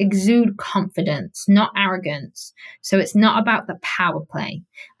to exude confidence, not arrogance. So it's not about the power play.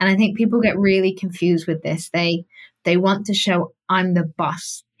 And I think people get really confused with this. They want to show I'm the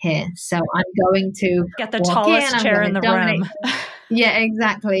boss here. So I'm going to get the tallest chair in the room. Yeah,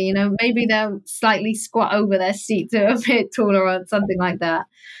 exactly. You know, maybe they'll slightly squat over their seat to a bit taller or something like that.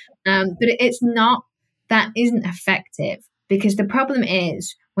 But it's not, that isn't effective, because the problem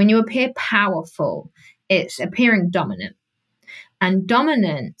is when you appear powerful, it's appearing dominant. And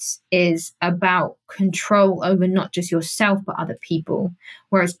dominance is about control over not just yourself, but other people.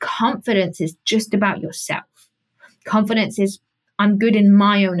 Whereas confidence is just about yourself. Confidence is, I'm good in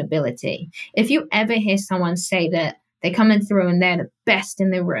my own ability. If you ever hear someone say that they come into the room and they're the best in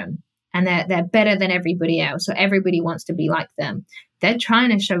the room and they're better than everybody else, so everybody wants to be like them, they're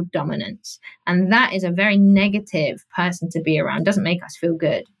trying to show dominance. And that is a very negative person to be around. It doesn't make us feel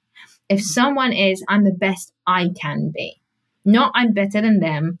good. If someone is, I'm the best I can be, not I'm better than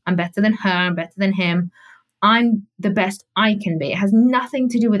them, I'm better than her, I'm better than him, I'm the best I can be. It has nothing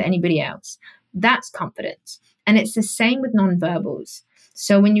to do with anybody else. That's confidence. And it's the same with nonverbals.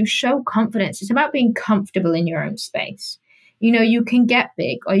 So when you show confidence, it's about being comfortable in your own space. You know, you can get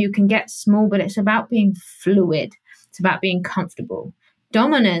big or you can get small, but it's about being fluid. It's about being comfortable.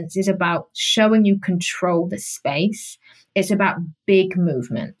 Dominance is about showing you control the space. It's about big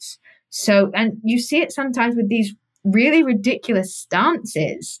movements. So, and you see it sometimes with these really ridiculous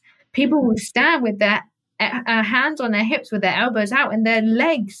stances. People will stand with their hands on their hips with their elbows out and their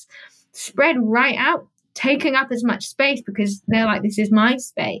legs spread right out, taking up as much space because they're like, this is my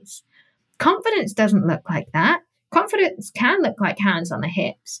space. Confidence doesn't look like that. Confidence can look like hands on the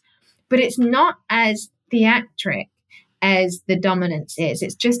hips, but it's not as theatric as the dominance is.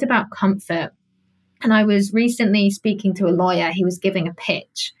 It's just about comfort. And I was recently speaking to a lawyer. He was giving a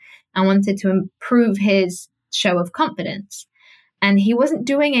pitch and wanted to improve his show of confidence. And he wasn't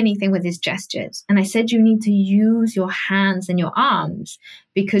doing anything with his gestures. And I said, you need to use your hands and your arms,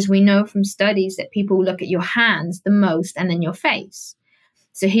 because we know from studies that people look at your hands the most and then your face.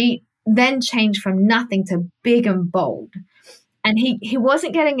 So he then changed from nothing to big and bold. And he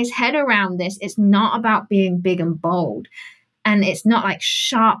wasn't getting his head around this. It's not about being big and bold. And it's not like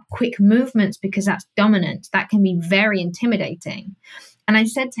sharp, quick movements, because that's dominant. That can be very intimidating. And I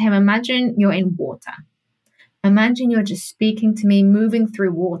said to him, imagine you're in water. Imagine you're just speaking to me, moving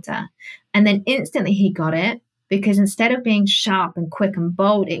through water. And then instantly he got it, because instead of being sharp and quick and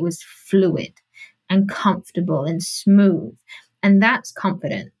bold, it was fluid and comfortable and smooth. And that's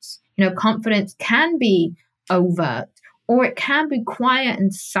confidence. You know, confidence can be overt or it can be quiet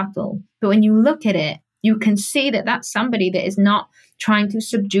and subtle. But when you look at it, you can see that that's somebody that is not trying to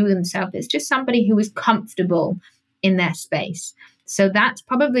subdue themselves. It's just somebody who is comfortable in their space. So that's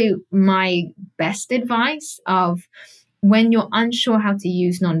probably my best advice of when you're unsure how to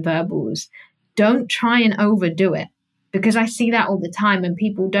use nonverbals, don't try and overdo it, because I see that all the time when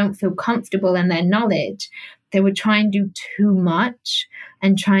people don't feel comfortable in their knowledge. They would try and do too much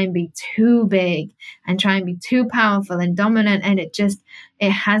and try and be too big and try and be too powerful and dominant. And it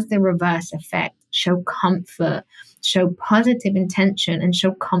has the reverse effect. Show comfort, show positive intention, and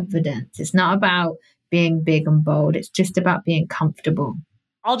show confidence. It's not about being big and bold. It's just about being comfortable.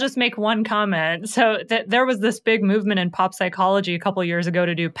 I'll just make one comment. So there was this big movement in pop psychology a couple of years ago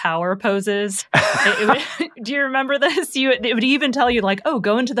to do power poses. Do you remember this? It would even tell you like, oh,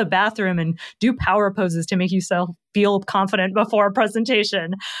 go into the bathroom and do power poses to make yourself feel confident before a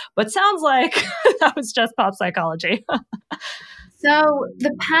presentation. But sounds like that was just pop psychology. So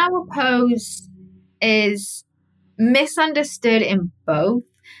the power pose is misunderstood in both.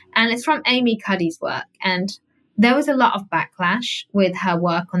 And it's from Amy Cuddy's work. And there was a lot of backlash with her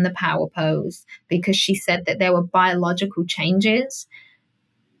work on the power pose because she said that there were biological changes.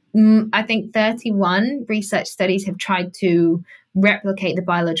 I think 31 research studies have tried to replicate the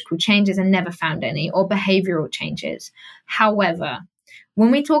biological changes and never found any, or behavioral changes. However,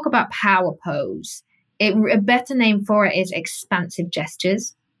 when we talk about power pose, a better name for it is expansive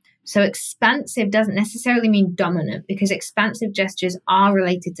gestures. So expansive doesn't necessarily mean dominant, because expansive gestures are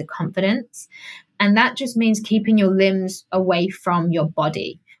related to confidence. And that just means keeping your limbs away from your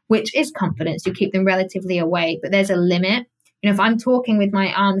body, which is confidence. You keep them relatively away, but there's a limit. You know, if I'm talking with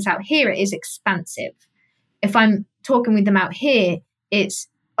my arms out here, it is expansive. If I'm talking with them out here, it's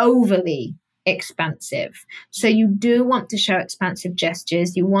overly expansive. So you do want to show expansive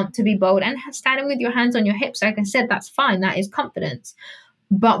gestures. You want to be bold and standing with your hands on your hips. Like I said, that's fine. That is confidence.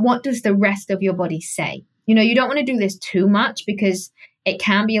 But what does the rest of your body say? You know, you don't want to do this too much because it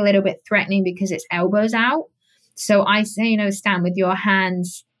can be a little bit threatening because it's elbows out. So I say, you know, stand with your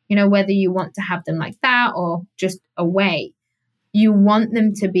hands, you know, whether you want to have them like that or just away. You want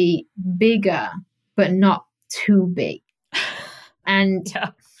them to be bigger, but not too big. And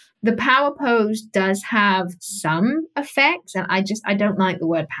the power pose does have some effects. And I don't like the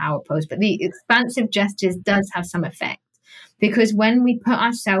word power pose, but the expansive gestures does have some effect. Because when we put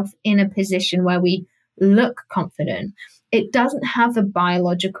ourselves in a position where we look confident, it doesn't have a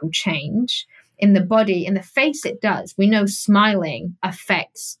biological change in the body. In the face, it does. We know smiling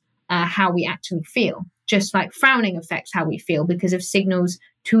affects how we actually feel, just like frowning affects how we feel because of signals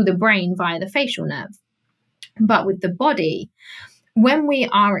to the brain via the facial nerve. But with the body, when we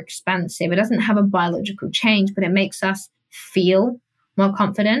are expansive, it doesn't have a biological change, but it makes us feel more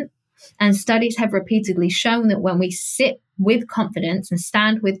confident. And studies have repeatedly shown that when we sit with confidence and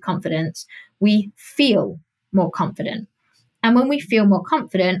stand with confidence, we feel more confident. And when we feel more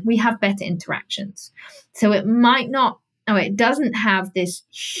confident, we have better interactions. So it it doesn't have this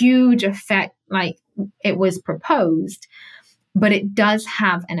huge effect like it was proposed, but it does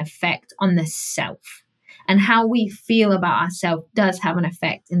have an effect on the self. And how we feel about ourselves does have an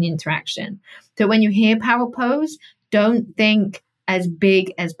effect in the interaction. So when you hear power pose, don't think as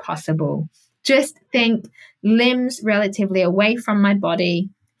big as possible. Just think limbs relatively away from my body,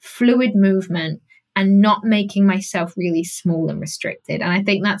 fluid movement, and not making myself really small and restricted. And I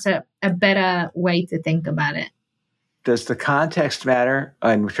think that's a better way to think about it. Does the context matter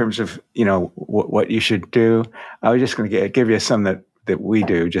in terms of, you know, what you should do? I was just going to give you some that we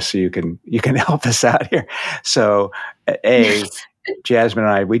do just so you can help us out here. So Jasmine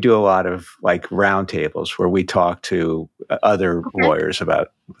and I, we do a lot of like roundtables where we talk to other lawyers about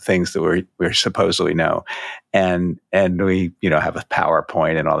things that we supposedly know. And we, you know, have a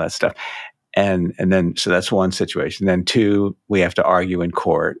PowerPoint and all that stuff. And then, so that's one situation. Then 2, we have to argue in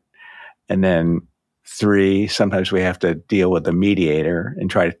court. And then 3, sometimes we have to deal with the mediator and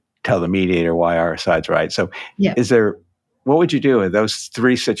try to tell the mediator why our side's right. So what would you do in those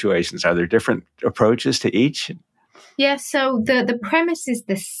 3 situations? Are there different approaches to each? Yeah, so the premise is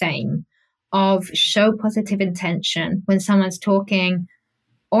the same of show positive intention when someone's talking,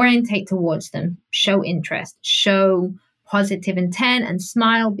 orientate towards them, show interest, show positive intent and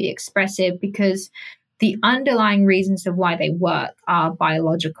smile, be expressive, because the underlying reasons of why they work are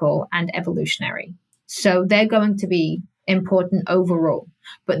biological and evolutionary. So they're going to be important overall,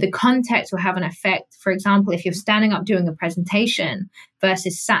 but the context will have an effect. For example, if you're standing up doing a presentation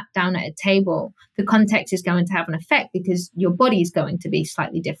versus sat down at a table, the context is going to have an effect because your body is going to be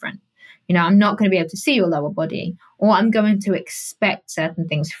slightly different. You know, I'm not going to be able to see your lower body, or I'm going to expect certain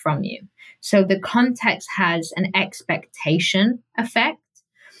things from you. So the context has an expectation effect.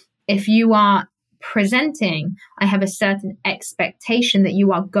 If you are presenting, I have a certain expectation that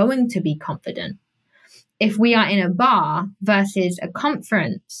you are going to be confident. If we are in a bar versus a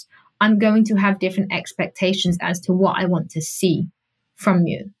conference, I'm going to have different expectations as to what I want to see from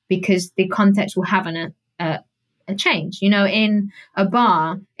you because the context will have a change. You know, in a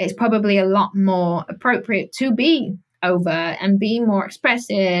bar, it's probably a lot more appropriate to be over and be more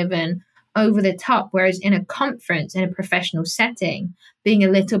expressive and over the top, whereas in a conference, in a professional setting, being a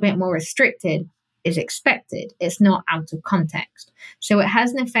little bit more restricted is expected. It's not out of context. So it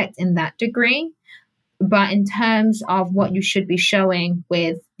has an effect in that degree. But in terms of what you should be showing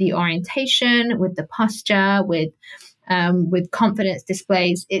with the orientation, with the posture, with confidence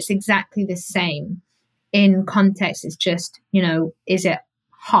displays, it's exactly the same. In context, it's just, you know, is it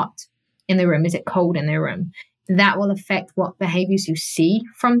hot in the room? Is it cold in the room? That will affect what behaviors you see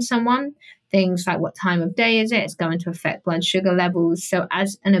from someone. Things like what time of day is it? It's going to affect blood sugar levels. So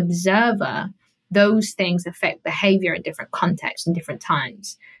as an observer, those things affect behavior in different contexts and different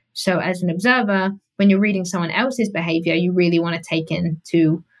times. So as an observer, when you're reading someone else's behavior, you really want to take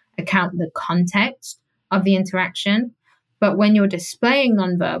into account the context of the interaction. But when you're displaying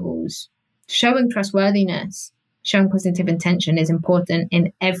nonverbals, showing trustworthiness, showing positive intention is important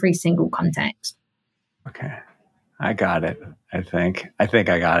in every single context. Okay. I got it. I think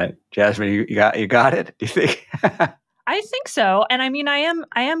I got it. Jasmine, you got it? Do you think? I think so. And I mean, I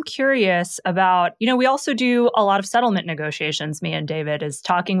am curious about, you know, we also do a lot of settlement negotiations, me and David, is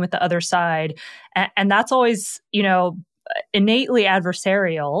talking with the other side. And that's always, you know, innately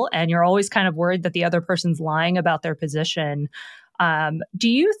adversarial. And you're always kind of worried that the other person's lying about their position. Do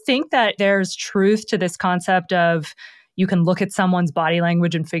you think that there's truth to this concept of, you can look at someone's body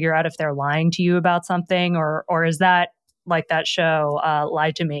language and figure out if they're lying to you about something, or is that like that show,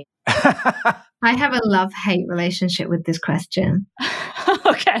 Lie to Me? I have a love-hate relationship with this question.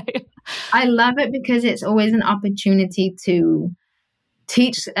 Okay. I love it because it's always an opportunity to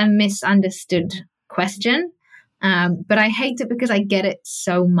teach a misunderstood question. But I hate it because I get it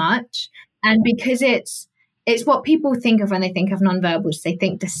so much. And because it's what people think of when they think of nonverbals. They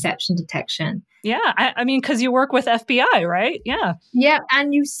think deception detection. Yeah. I mean, because you work with FBI, right? Yeah. Yeah.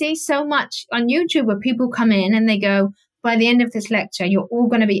 And you see so much on YouTube where people come in and they go, by the end of this lecture, you're all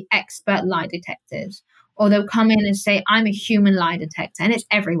going to be expert lie detectors. Or they'll come in and say, I'm a human lie detector. And it's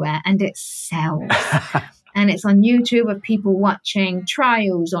everywhere and it sells. And it's on YouTube of people watching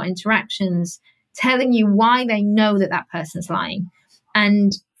trials or interactions, telling you why they know that that person's lying.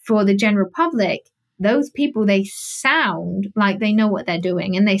 And for the general public, those people, they sound like they know what they're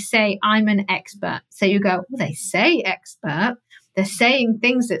doing. And they say, I'm an expert. So you go, well, they say expert. They're saying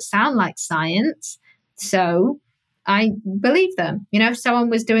things that sound like science. So I believe them. You know, if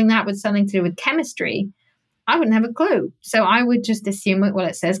someone was doing that with something to do with chemistry, I wouldn't have a clue. So I would just assume, well,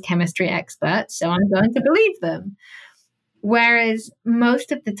 it says chemistry expert, so I'm going to believe them. Whereas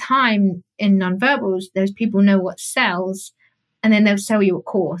most of the time in nonverbals, those people know what sells, and then they'll sell you a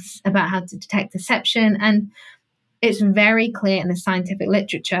course about how to detect deception. And it's very clear in the scientific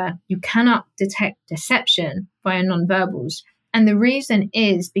literature, you cannot detect deception via nonverbals. And the reason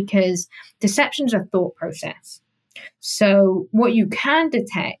is because deception is a thought process. So what you can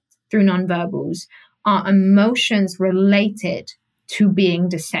detect through nonverbals are emotions related to being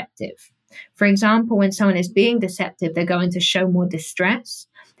deceptive. For example, when someone is being deceptive, they're going to show more distress.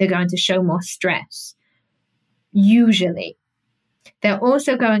 They're going to show more stress. Usually. They're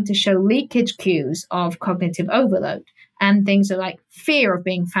also going to show leakage cues of cognitive overload and things like fear of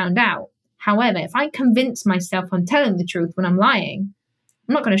being found out. However, if I convince myself I'm telling the truth when I'm lying,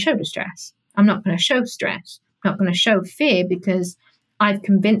 I'm not going to show distress. I'm not going to show stress. I'm not going to show fear because I've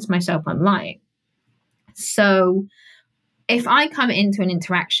convinced myself I'm lying. So if I come into an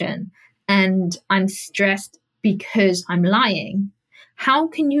interaction and I'm stressed because I'm lying, how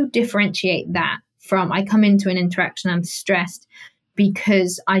can you differentiate that from I come into an interaction, I'm stressed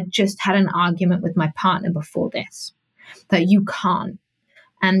because I just had an argument with my partner before this? That you can't.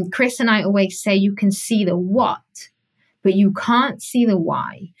 And Chris and I always say you can see the what, but you can't see the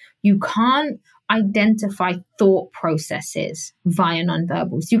why. You can't identify thought processes via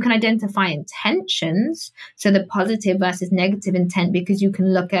nonverbals. You can identify intentions, so the positive versus negative intent, because you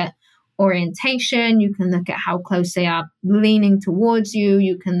can look at orientation, you can look at how close they are leaning towards you,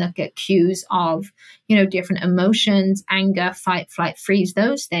 you can look at cues of, different emotions, anger, fight, flight, freeze,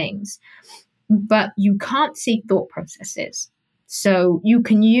 those things. But you can't see thought processes. So you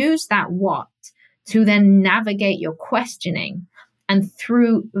can use that what to then navigate your questioning. And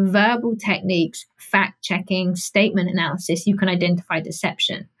through verbal techniques, fact-checking, statement analysis, you can identify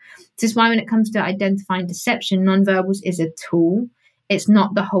deception. This is why when it comes to identifying deception, nonverbals is a tool. It's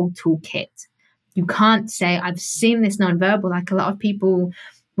not the whole toolkit. You can't say, I've seen this nonverbal. Like a lot of people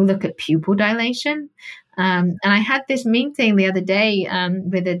will look at pupil dilation. And I had this meeting the other day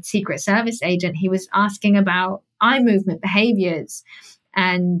with a Secret Service agent. He was asking about eye movement behaviors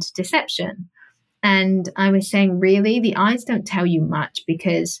and deception. And I was saying, really, the eyes don't tell you much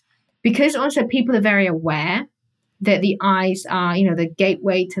because also people are very aware that the eyes are, the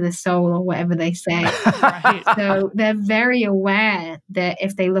gateway to the soul or whatever they say. Right. So they're very aware that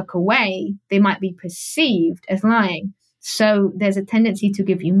if they look away, they might be perceived as lying. So there's a tendency to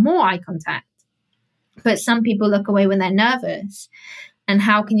give you more eye contact. But some people look away when they're nervous. And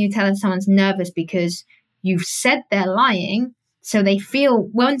how can you tell if someone's nervous? Because you've said they're lying. So they feel,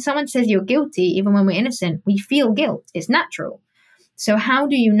 when someone says you're guilty, even when we're innocent, we feel guilt. It's natural. So how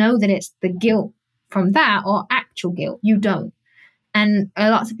do you know that it's the guilt from that or actual guilt? You don't. And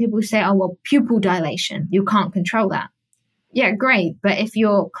lots of people say, oh, well, pupil dilation, you can't control that. Yeah, great. But if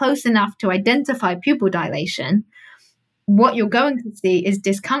you're close enough to identify pupil dilation, what you're going to see is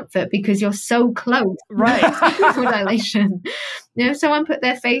discomfort because you're so close to pupil dilation. If someone put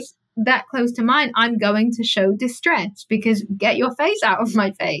their face that close to mine, I'm going to show distress because get your face out of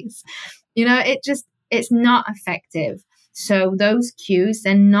my face. It's not effective. So those cues,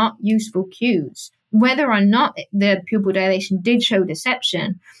 they're not useful cues. Whether or not the pupil dilation did show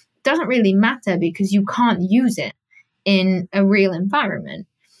deception doesn't really matter because you can't use it in a real environment.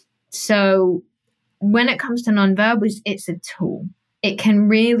 So when it comes to nonverbals, it's a tool. It can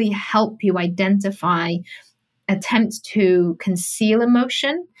really help you identify attempts to conceal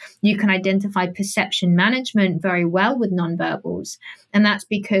emotion. You can identify perception management very well with nonverbals. And that's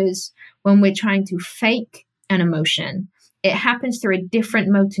because when we're trying to fake an emotion, it happens through a different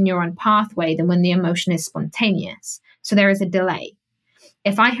motor neuron pathway than when the emotion is spontaneous. So there is a delay.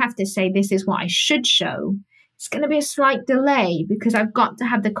 If I have to say this is what I should show, it's going to be a slight delay because I've got to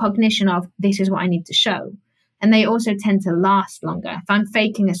have the cognition of this is what I need to show. And they also tend to last longer. If I'm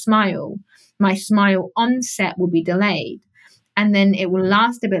faking a smile, my smile onset will be delayed. And then it will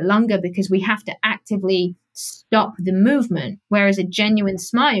last a bit longer because we have to actively stop the movement. Whereas a genuine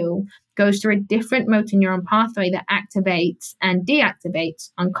smile goes through a different motor neuron pathway that activates and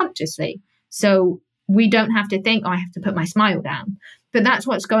deactivates unconsciously. So we don't have to think, oh, I have to put my smile down. But that's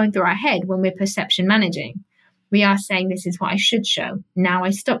what's going through our head when we're perception managing. We are saying, this is what I should show. Now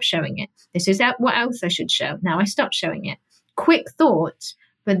I stop showing it. This is what else I should show. Now I stop showing it. Quick thoughts,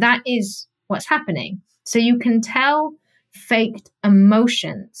 but that is what's happening. So you can tell faked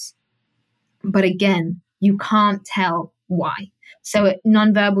emotions, but again, you can't tell why. So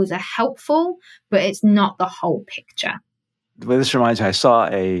nonverbals are helpful, but it's not the whole picture. Well, this reminds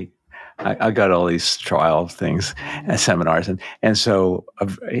me, I got all these trial things and seminars, and so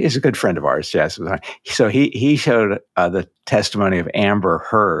he's a good friend of ours, Jasmine. So he showed the testimony of Amber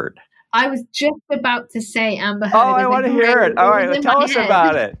Heard. I was just about to say Amber Heard. Oh, I want to hear it. All right, tell us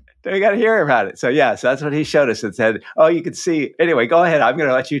about it. We got to hear about it. So yeah, so that's what he showed us and said, oh, you could see. Anyway, go ahead. I'm going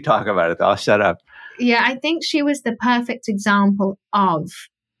to let you talk about it. I'll shut up. Yeah, I think she was the perfect example of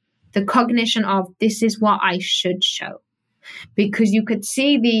the cognition of this is what I should show. Because you could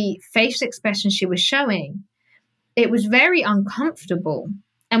see the facial expression she was showing. It was very uncomfortable.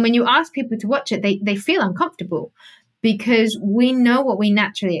 And when you ask people to watch it, they feel uncomfortable because we know what we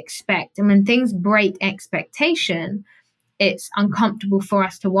naturally expect. And when things break expectation, it's uncomfortable for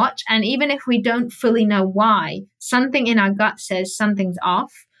us to watch. And even if we don't fully know why, something in our gut says something's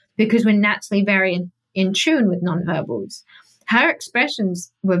off because we're naturally very in tune with nonverbals. Her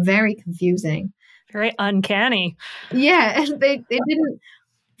expressions were very confusing. Very uncanny. Yeah, they didn't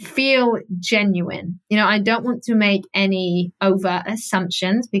feel genuine. I don't want to make any overt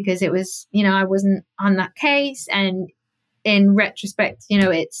assumptions because it was, I wasn't on that case. And in retrospect,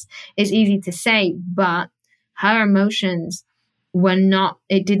 it's easy to say, but her emotions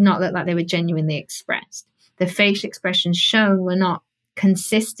it did not look like they were genuinely expressed. The facial expressions shown were not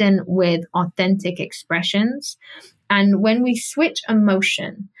consistent with authentic expressions. And when we switch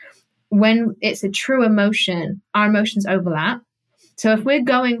emotion, when it's a true emotion, our emotions overlap. So if we're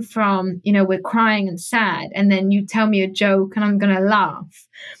going from, we're crying and sad, and then you tell me a joke and I'm going to laugh,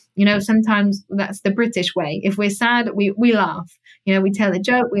 sometimes that's the British way. If we're sad, we laugh. We tell a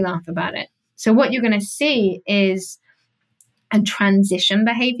joke, we laugh about it. So what you're going to see is a transition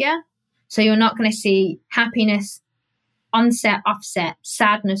behavior. So you're not going to see happiness, onset, offset,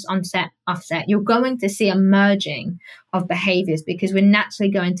 sadness, onset, offset. You're going to see a merging of behaviors because we're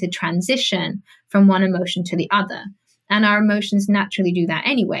naturally going to transition from one emotion to the other. And our emotions naturally do that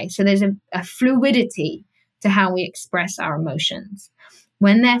anyway. So there's a fluidity to how we express our emotions.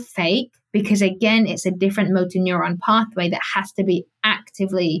 When they're fake, because again, it's a different motor neuron pathway that has to be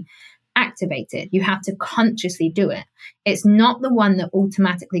actively activated. You have to consciously do it. It's not the one that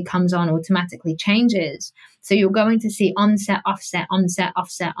automatically comes on, automatically changes. So you're going to see onset, offset, onset,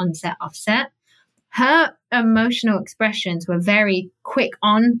 offset, onset, offset. Her emotional expressions were very quick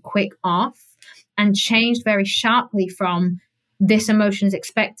on, quick off, and changed very sharply from this emotion is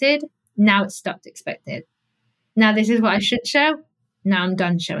expected. Now it's stopped expected. Now this is what I should show. Now I'm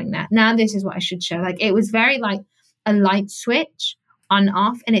done showing that. Now this is what I should show. Like it was very like a light switch on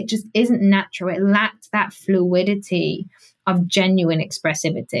off, and it just isn't natural. It lacked that fluidity of genuine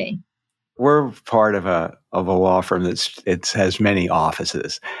expressivity. We're part of a law firm it has many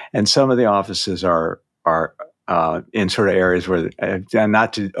offices, and some of the offices are in sort of areas where,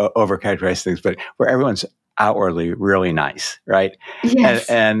 not to overcharacterize things, but where everyone's outwardly really nice, right? Yes.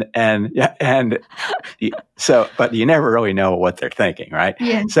 And so, but you never really know what they're thinking, right?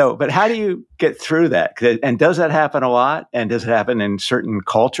 Yes. So, but how do you get through that? And does that happen a lot? And does it happen in certain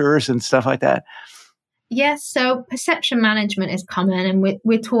cultures and stuff like that? Yes. So perception management is common, and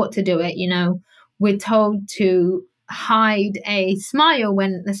we're taught to do it. We're told to hide a smile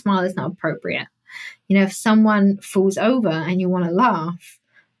when the smile is not appropriate. If someone falls over and you want to laugh,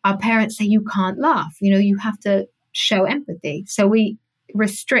 our parents say you can't laugh. You have to show empathy. So we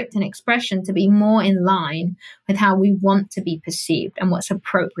restrict an expression to be more in line with how we want to be perceived and what's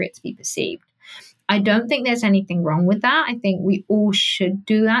appropriate to be perceived. I don't think there's anything wrong with that. I think we all should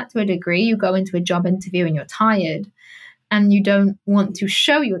do that to a degree. You go into a job interview and you're tired, and you don't want to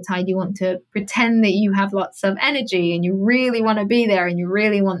show you're tired. You want to pretend that you have lots of energy and you really want to be there and you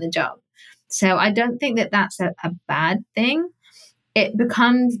really want the job. So I don't think that that's a bad thing. It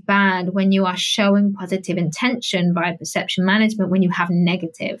becomes bad when you are showing positive intention via perception management when you have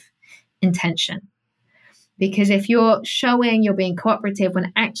negative intention. Because if you're showing you're being cooperative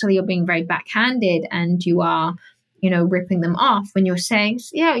when actually you're being very backhanded and you are, ripping them off, when you're saying,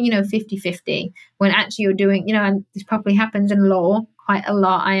 50-50, when actually you're doing, and this probably happens in law quite a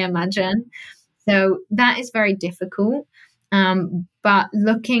lot, I imagine. So that is very difficult. But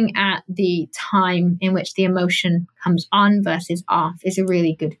looking at the time in which the emotion comes on versus off is a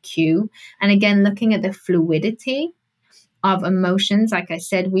really good cue. And again, looking at the fluidity of emotions, like I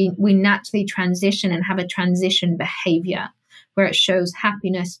said, we naturally transition and have a transition behavior where it shows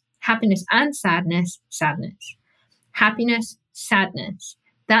happiness and sadness. Happiness, sadness.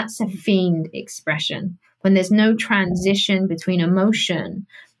 That's a fiend expression. When there's no transition between emotion,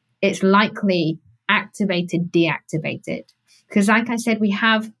 it's likely activated, deactivated. Because like I said, we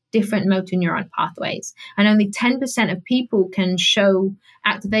have different motor neuron pathways, and only 10% of people can show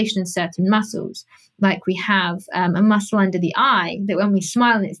activation in certain muscles. Like we have a muscle under the eye that when we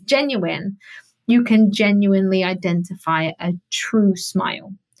smile and it's genuine, you can genuinely identify a true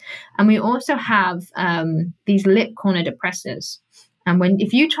smile. And we also have these lip corner depressors. And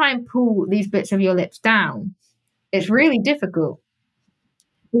if you try and pull these bits of your lips down, it's really difficult.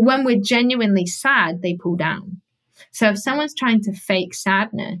 When we're genuinely sad, they pull down. So if someone's trying to fake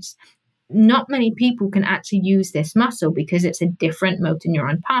sadness, not many people can actually use this muscle because it's a different motor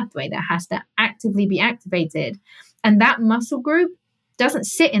neuron pathway that has to actively be activated. And that muscle group doesn't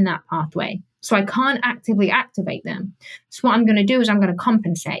sit in that pathway. So I can't actively activate them. So what I'm going to do is I'm going to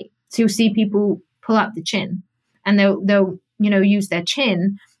compensate. So you'll see people pull up the chin and they'll use their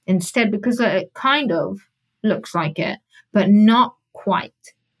chin instead because it kind of looks like it, but not quite.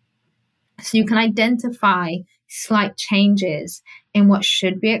 So you can identify slight changes in what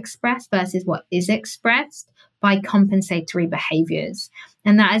should be expressed versus what is expressed by compensatory behaviors.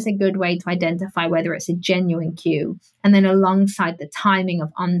 And that is a good way to identify whether it's a genuine cue. And then alongside the timing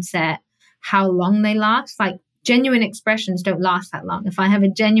of onset, how long they last. Like genuine expressions don't last that long. If I have a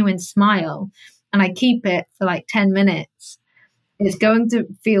genuine smile and I keep it for like 10 minutes, it's going to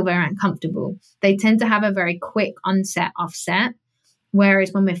feel very uncomfortable. They tend to have a very quick onset, offset.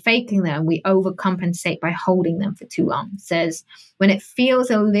 Whereas when we're faking them, we overcompensate by holding them for too long. It says when it feels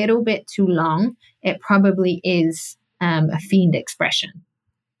a little bit too long, it probably is a fiend expression.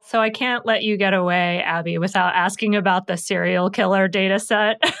 So I can't let you get away, Abbie, without asking about the serial killer data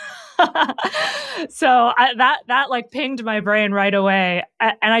set. So that like pinged my brain right away.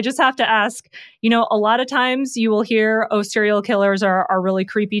 And I just have to ask, a lot of times you will hear, oh, serial killers are really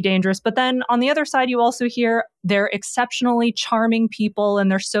creepy, dangerous. But then on the other side, you also hear they're exceptionally charming people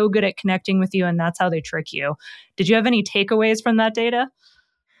and they're so good at connecting with you. And that's how they trick you. Did you have any takeaways from that data?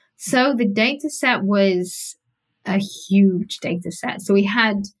 So the data set was a huge data set. So we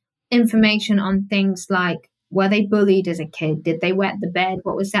had information on things like, were they bullied as a kid? Did they wet the bed?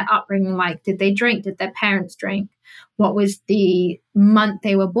 What was their upbringing like? Did they drink? Did their parents drink? What was the month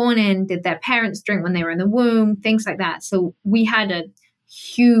they were born in? Did their parents drink when they were in the womb? Things like that. So we had a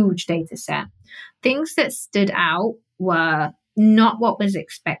huge data set. Things that stood out were not what was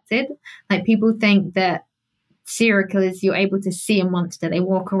expected. Like people think that serial killers, you're able to see a monster. They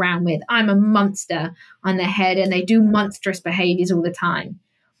walk around with, I'm a monster on their head, and they do monstrous behaviors all the time.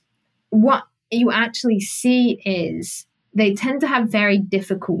 What you actually see is they tend to have very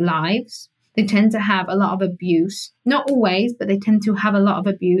difficult lives. They tend to have a lot of abuse. Not always, but they tend to have a lot of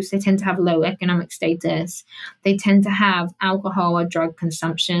abuse. They tend to have low economic status. They tend to have alcohol or drug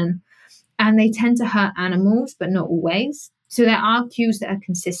consumption. And they tend to hurt animals, but not always. So there are cues that are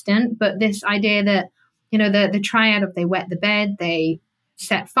consistent. But this idea that, the triad of they wet the bed, they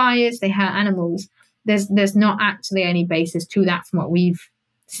set fires, they hurt animals, there's not actually any basis to that from what we've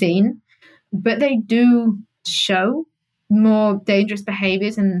seen. But they do show more dangerous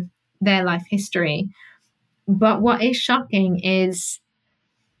behaviors in their life history. But what is shocking is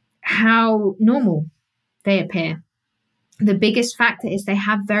how normal they appear. The biggest factor is they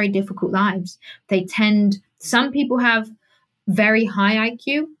have very difficult lives. Some people have very high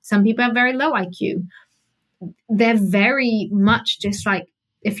IQ, some people have very low IQ. They're very much just like,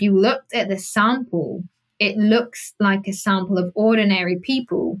 if you looked at the sample, it looks like a sample of ordinary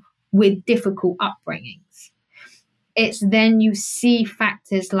people with difficult upbringings. It's then you see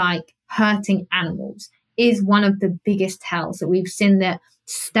factors like hurting animals is one of the biggest tells that we've seen that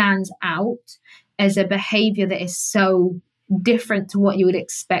stands out as a behavior that is so different to what you would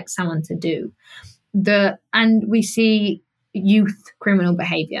expect someone to do. And we see youth criminal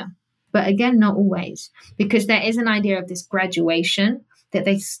behavior, but again, not always, because there is an idea of this graduation that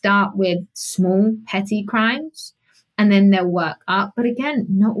they start with small petty crimes. and then they'll work up. But again,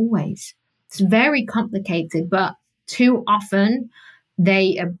 not always. It's very complicated, but too often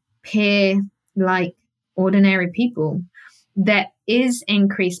they appear like ordinary people. There is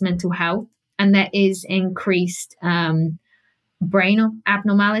increased mental health and there is increased brain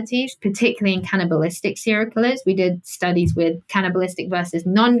abnormalities, particularly in cannibalistic serial killers. We did studies with cannibalistic versus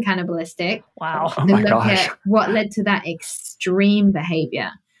non-cannibalistic. Wow. To look at what led to that extreme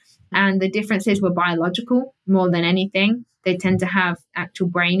behavior. And the differences were biological more than anything. They tend to have actual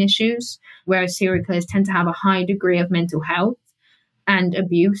brain issues, whereas serial killers tend to have a high degree of mental health and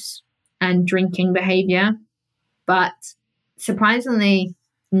abuse and drinking behavior. But surprisingly,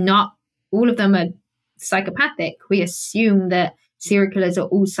 not all of them are psychopathic. We assume that serial killers are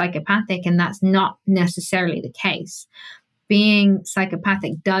all psychopathic, and that's not necessarily the case. Being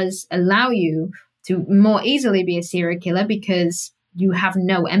psychopathic does allow you to more easily be a serial killer because you have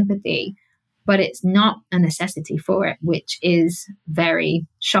no empathy, but it's not a necessity for it, which is very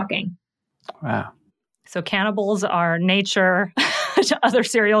shocking. Wow. So cannibals are nature, other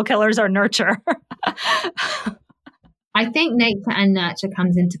serial killers are nurture. I think nature and nurture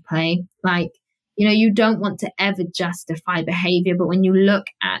comes into play. Like, you know, you don't want to ever justify behavior, but when you look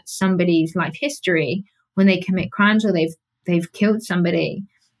at somebody's life history, when they commit crimes or they've killed somebody,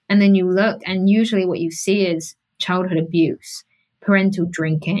 and then you look, and usually what you see is childhood abuse, parental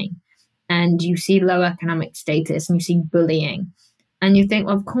drinking, and you see low economic status, and you see bullying, and you think,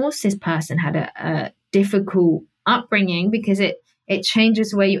 well, of course this person had a difficult upbringing because it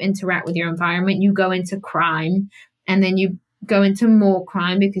changes the way you interact with your environment. You go into crime, and then you go into more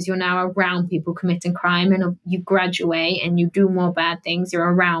crime because you're now around people committing crime, and you graduate and you do more bad things.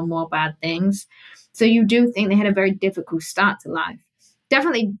 You're around more bad things. So you do think they had a very difficult start to life.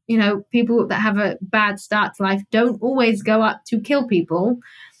 Definitely, you know, people that have a bad start to life don't always go up to kill people.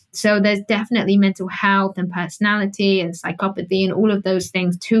 So there's definitely mental health and personality and psychopathy and all of those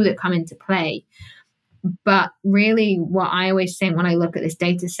things too that come into play. But really what I always think when I look at this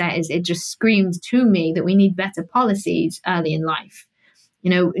data set is it just screams to me that we need better policies early in life.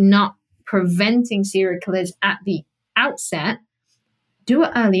 You know, not preventing serial killers at the outset. Do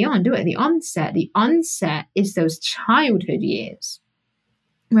it early on, do it at the onset. The onset is those childhood years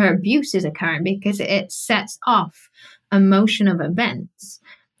where abuse is occurring because it sets off a motion of events.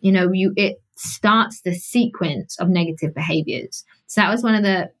 You know, it starts the sequence of negative behaviors. So that was one of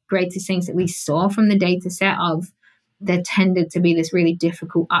the greatest things that we saw from the data set of there tended to be this really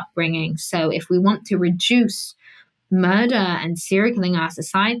difficult upbringing. So if we want to reduce murder and serial killing in our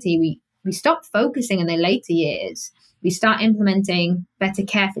society, we stop focusing in the later years. We start implementing better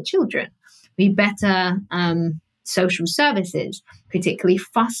care for children. We better social services, particularly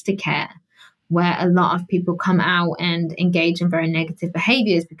foster care, where a lot of people come out and engage in very negative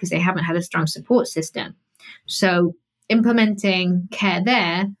behaviors because they haven't had a strong support system. So implementing care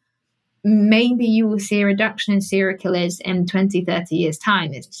there, maybe you will see a reduction in serial killers in 20, 30 years'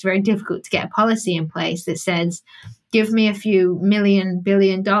 time. It's just very difficult to get a policy in place that says, give me a few $1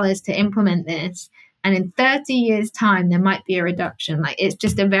 billion to implement this, and in 30 years' time, there might be a reduction. Like, it's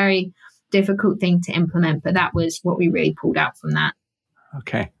just a very difficult thing to implement, but that was what we really pulled out from that.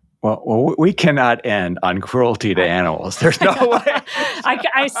 Okay. Well, we cannot end on cruelty to animals. There's no way.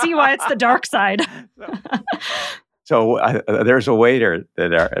 I see why it's the dark side. So there's a waiter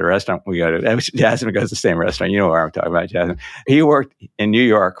at a restaurant we go to. Jasmine goes to the same restaurant. You know where I'm talking about, Jasmine. He worked in New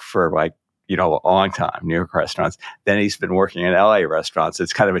York for a long time, New York restaurants. Then he's been working in LA restaurants.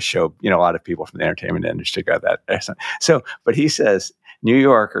 It's kind of a show, a lot of people from the entertainment industry go to that restaurant. So, but he says, New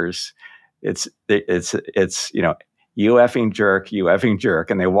Yorkers, it's you effing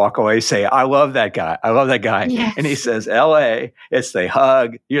jerk. And they walk away, say, I love that guy. Yes. And he says, LA, it's they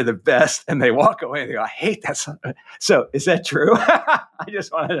hug, you're the best. And they walk away. They go, I hate that. So is that true? I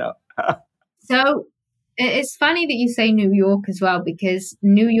just want to know. So it's funny that you say New York as well, because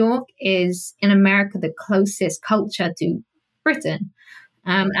New York is in America the closest culture to Britain.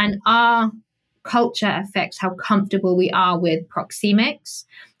 And our culture affects how comfortable we are with proxemics.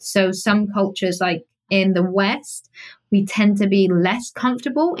 So some cultures, like in the West, we tend to be less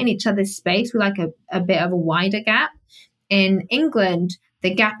comfortable in each other's space. We like a bit of a wider gap. In England,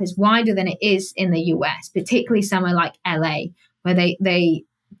 the gap is wider than it is in the US, particularly somewhere like LA, where they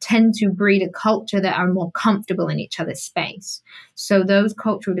tend to breed a culture that are more comfortable in each other's space. So those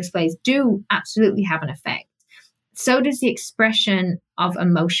cultural displays do absolutely have an effect. So does the expression of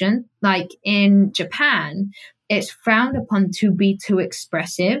emotion. Like in Japan, it's frowned upon to be too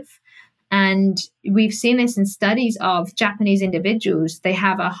expressive. And we've seen this in studies of Japanese individuals. They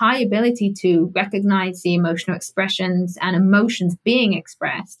have a high ability to recognize the emotional expressions and emotions being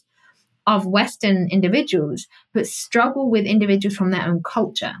expressed. of Western individuals, but struggle with individuals from their own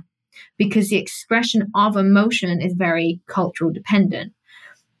culture because the expression of emotion is very cultural dependent.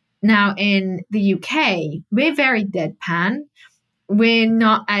 Now, in the UK, we're very deadpan. We're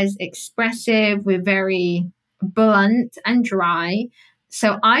not as expressive. We're very blunt and dry.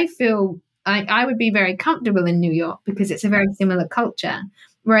 So I feel like I would be very comfortable in New York because it's a very similar culture.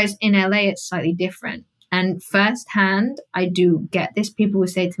 Whereas in LA, it's slightly different. And firsthand, I do get this. People will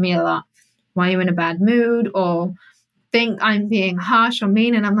say to me a lot, why are you in a bad mood? Or think I'm being harsh or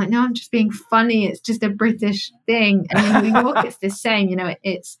mean. And I'm like, no, I'm just being funny. It's just a British thing. And in New York, it's the same. You know,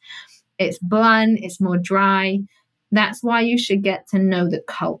 it's blunt. It's more dry. That's why you should get to know the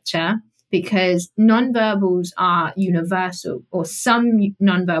culture, because nonverbals are universal, or some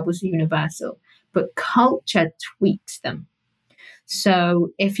nonverbals are universal, but culture tweaks them.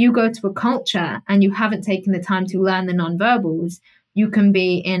 So if you go to a culture and you haven't taken the time to learn the nonverbals, you can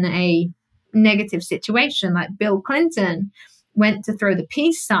be in a negative situation. Like Bill Clinton went to throw the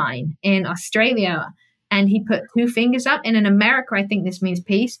peace sign in Australia and he put 2 fingers up. And in America, I think this means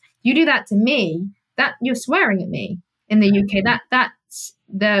peace. You do that to me, that you're swearing at me. In the UK, that's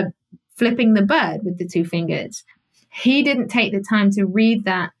the flipping the bird with the 2 fingers. He didn't take the time to read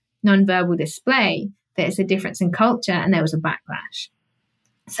that nonverbal display. There's a difference in culture, and there was a backlash.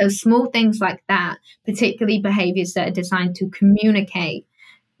 So small things like that, particularly behaviors that are designed to communicate,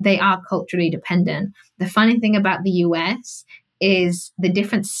 they are culturally dependent. The funny thing about the US is the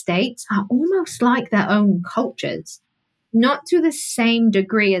different states are almost like their own cultures, not to the same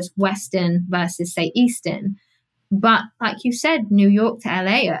degree as Western versus, say, Eastern. But like you said, New York to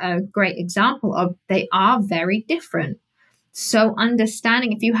LA are a great example of they are very different. So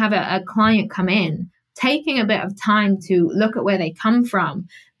understanding, if you have a client come in, taking a bit of time to look at where they come from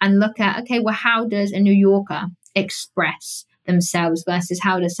and look at, okay, well, how does a New Yorker express themselves versus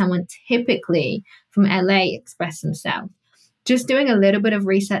how does someone typically from LA express themselves? Just doing a little bit of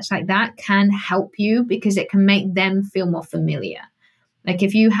research like that can help you because it can make them feel more familiar. Like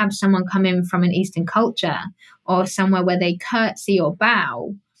if you have someone come in from an Eastern culture or somewhere where they curtsy or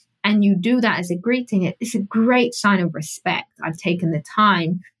bow, and you do that as a greeting, it's a great sign of respect. I've taken the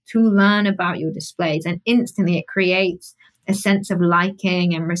time to learn about your displays, and instantly it creates a sense of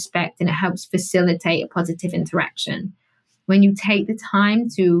liking and respect, and it helps facilitate a positive interaction. When you take the time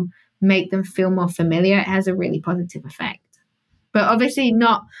to make them feel more familiar, it has a really positive effect. But obviously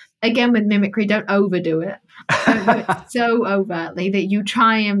not, again, with mimicry, don't overdo it. Don't do it so overtly that you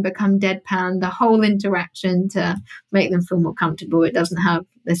try and become deadpan the whole interaction to make them feel more comfortable. It doesn't have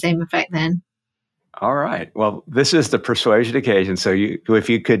the same effect then. All right. Well, this is the Persuasion Occasion. So if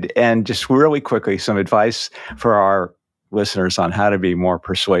you could end just really quickly, some advice for our listeners on how to be more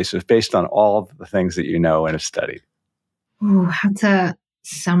persuasive based on all the things that you know and have studied. Ooh, how to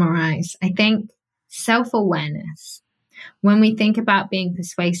summarize. I think self-awareness. When we think about being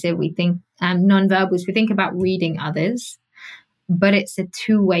persuasive, we think nonverbals, we think about reading others, but it's a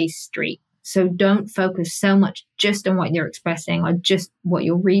two-way street. So don't focus so much just on what you're expressing or just what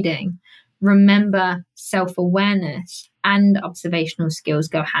you're reading. Remember, self-awareness and observational skills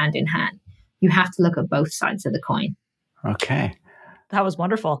go hand in hand. You have to look at both sides of the coin. Okay. That was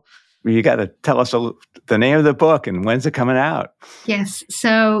wonderful. You got to tell us the name of the book and when's it coming out? Yes.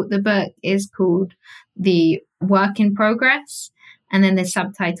 So the book is called The Work in Progress. And then the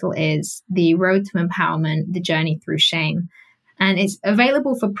subtitle is The Road to Empowerment, The Journey Through Shame. And it's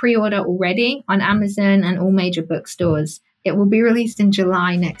available for pre-order already on Amazon and all major bookstores. It will be released in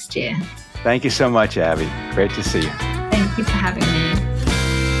July next year. Thank you so much, Abbie. Great to see you. Thank you for having me.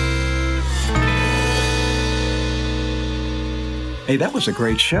 Hey, that was a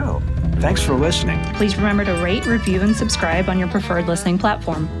great show. Thanks for listening. Please remember to rate, review, and subscribe on your preferred listening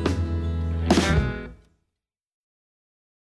platform.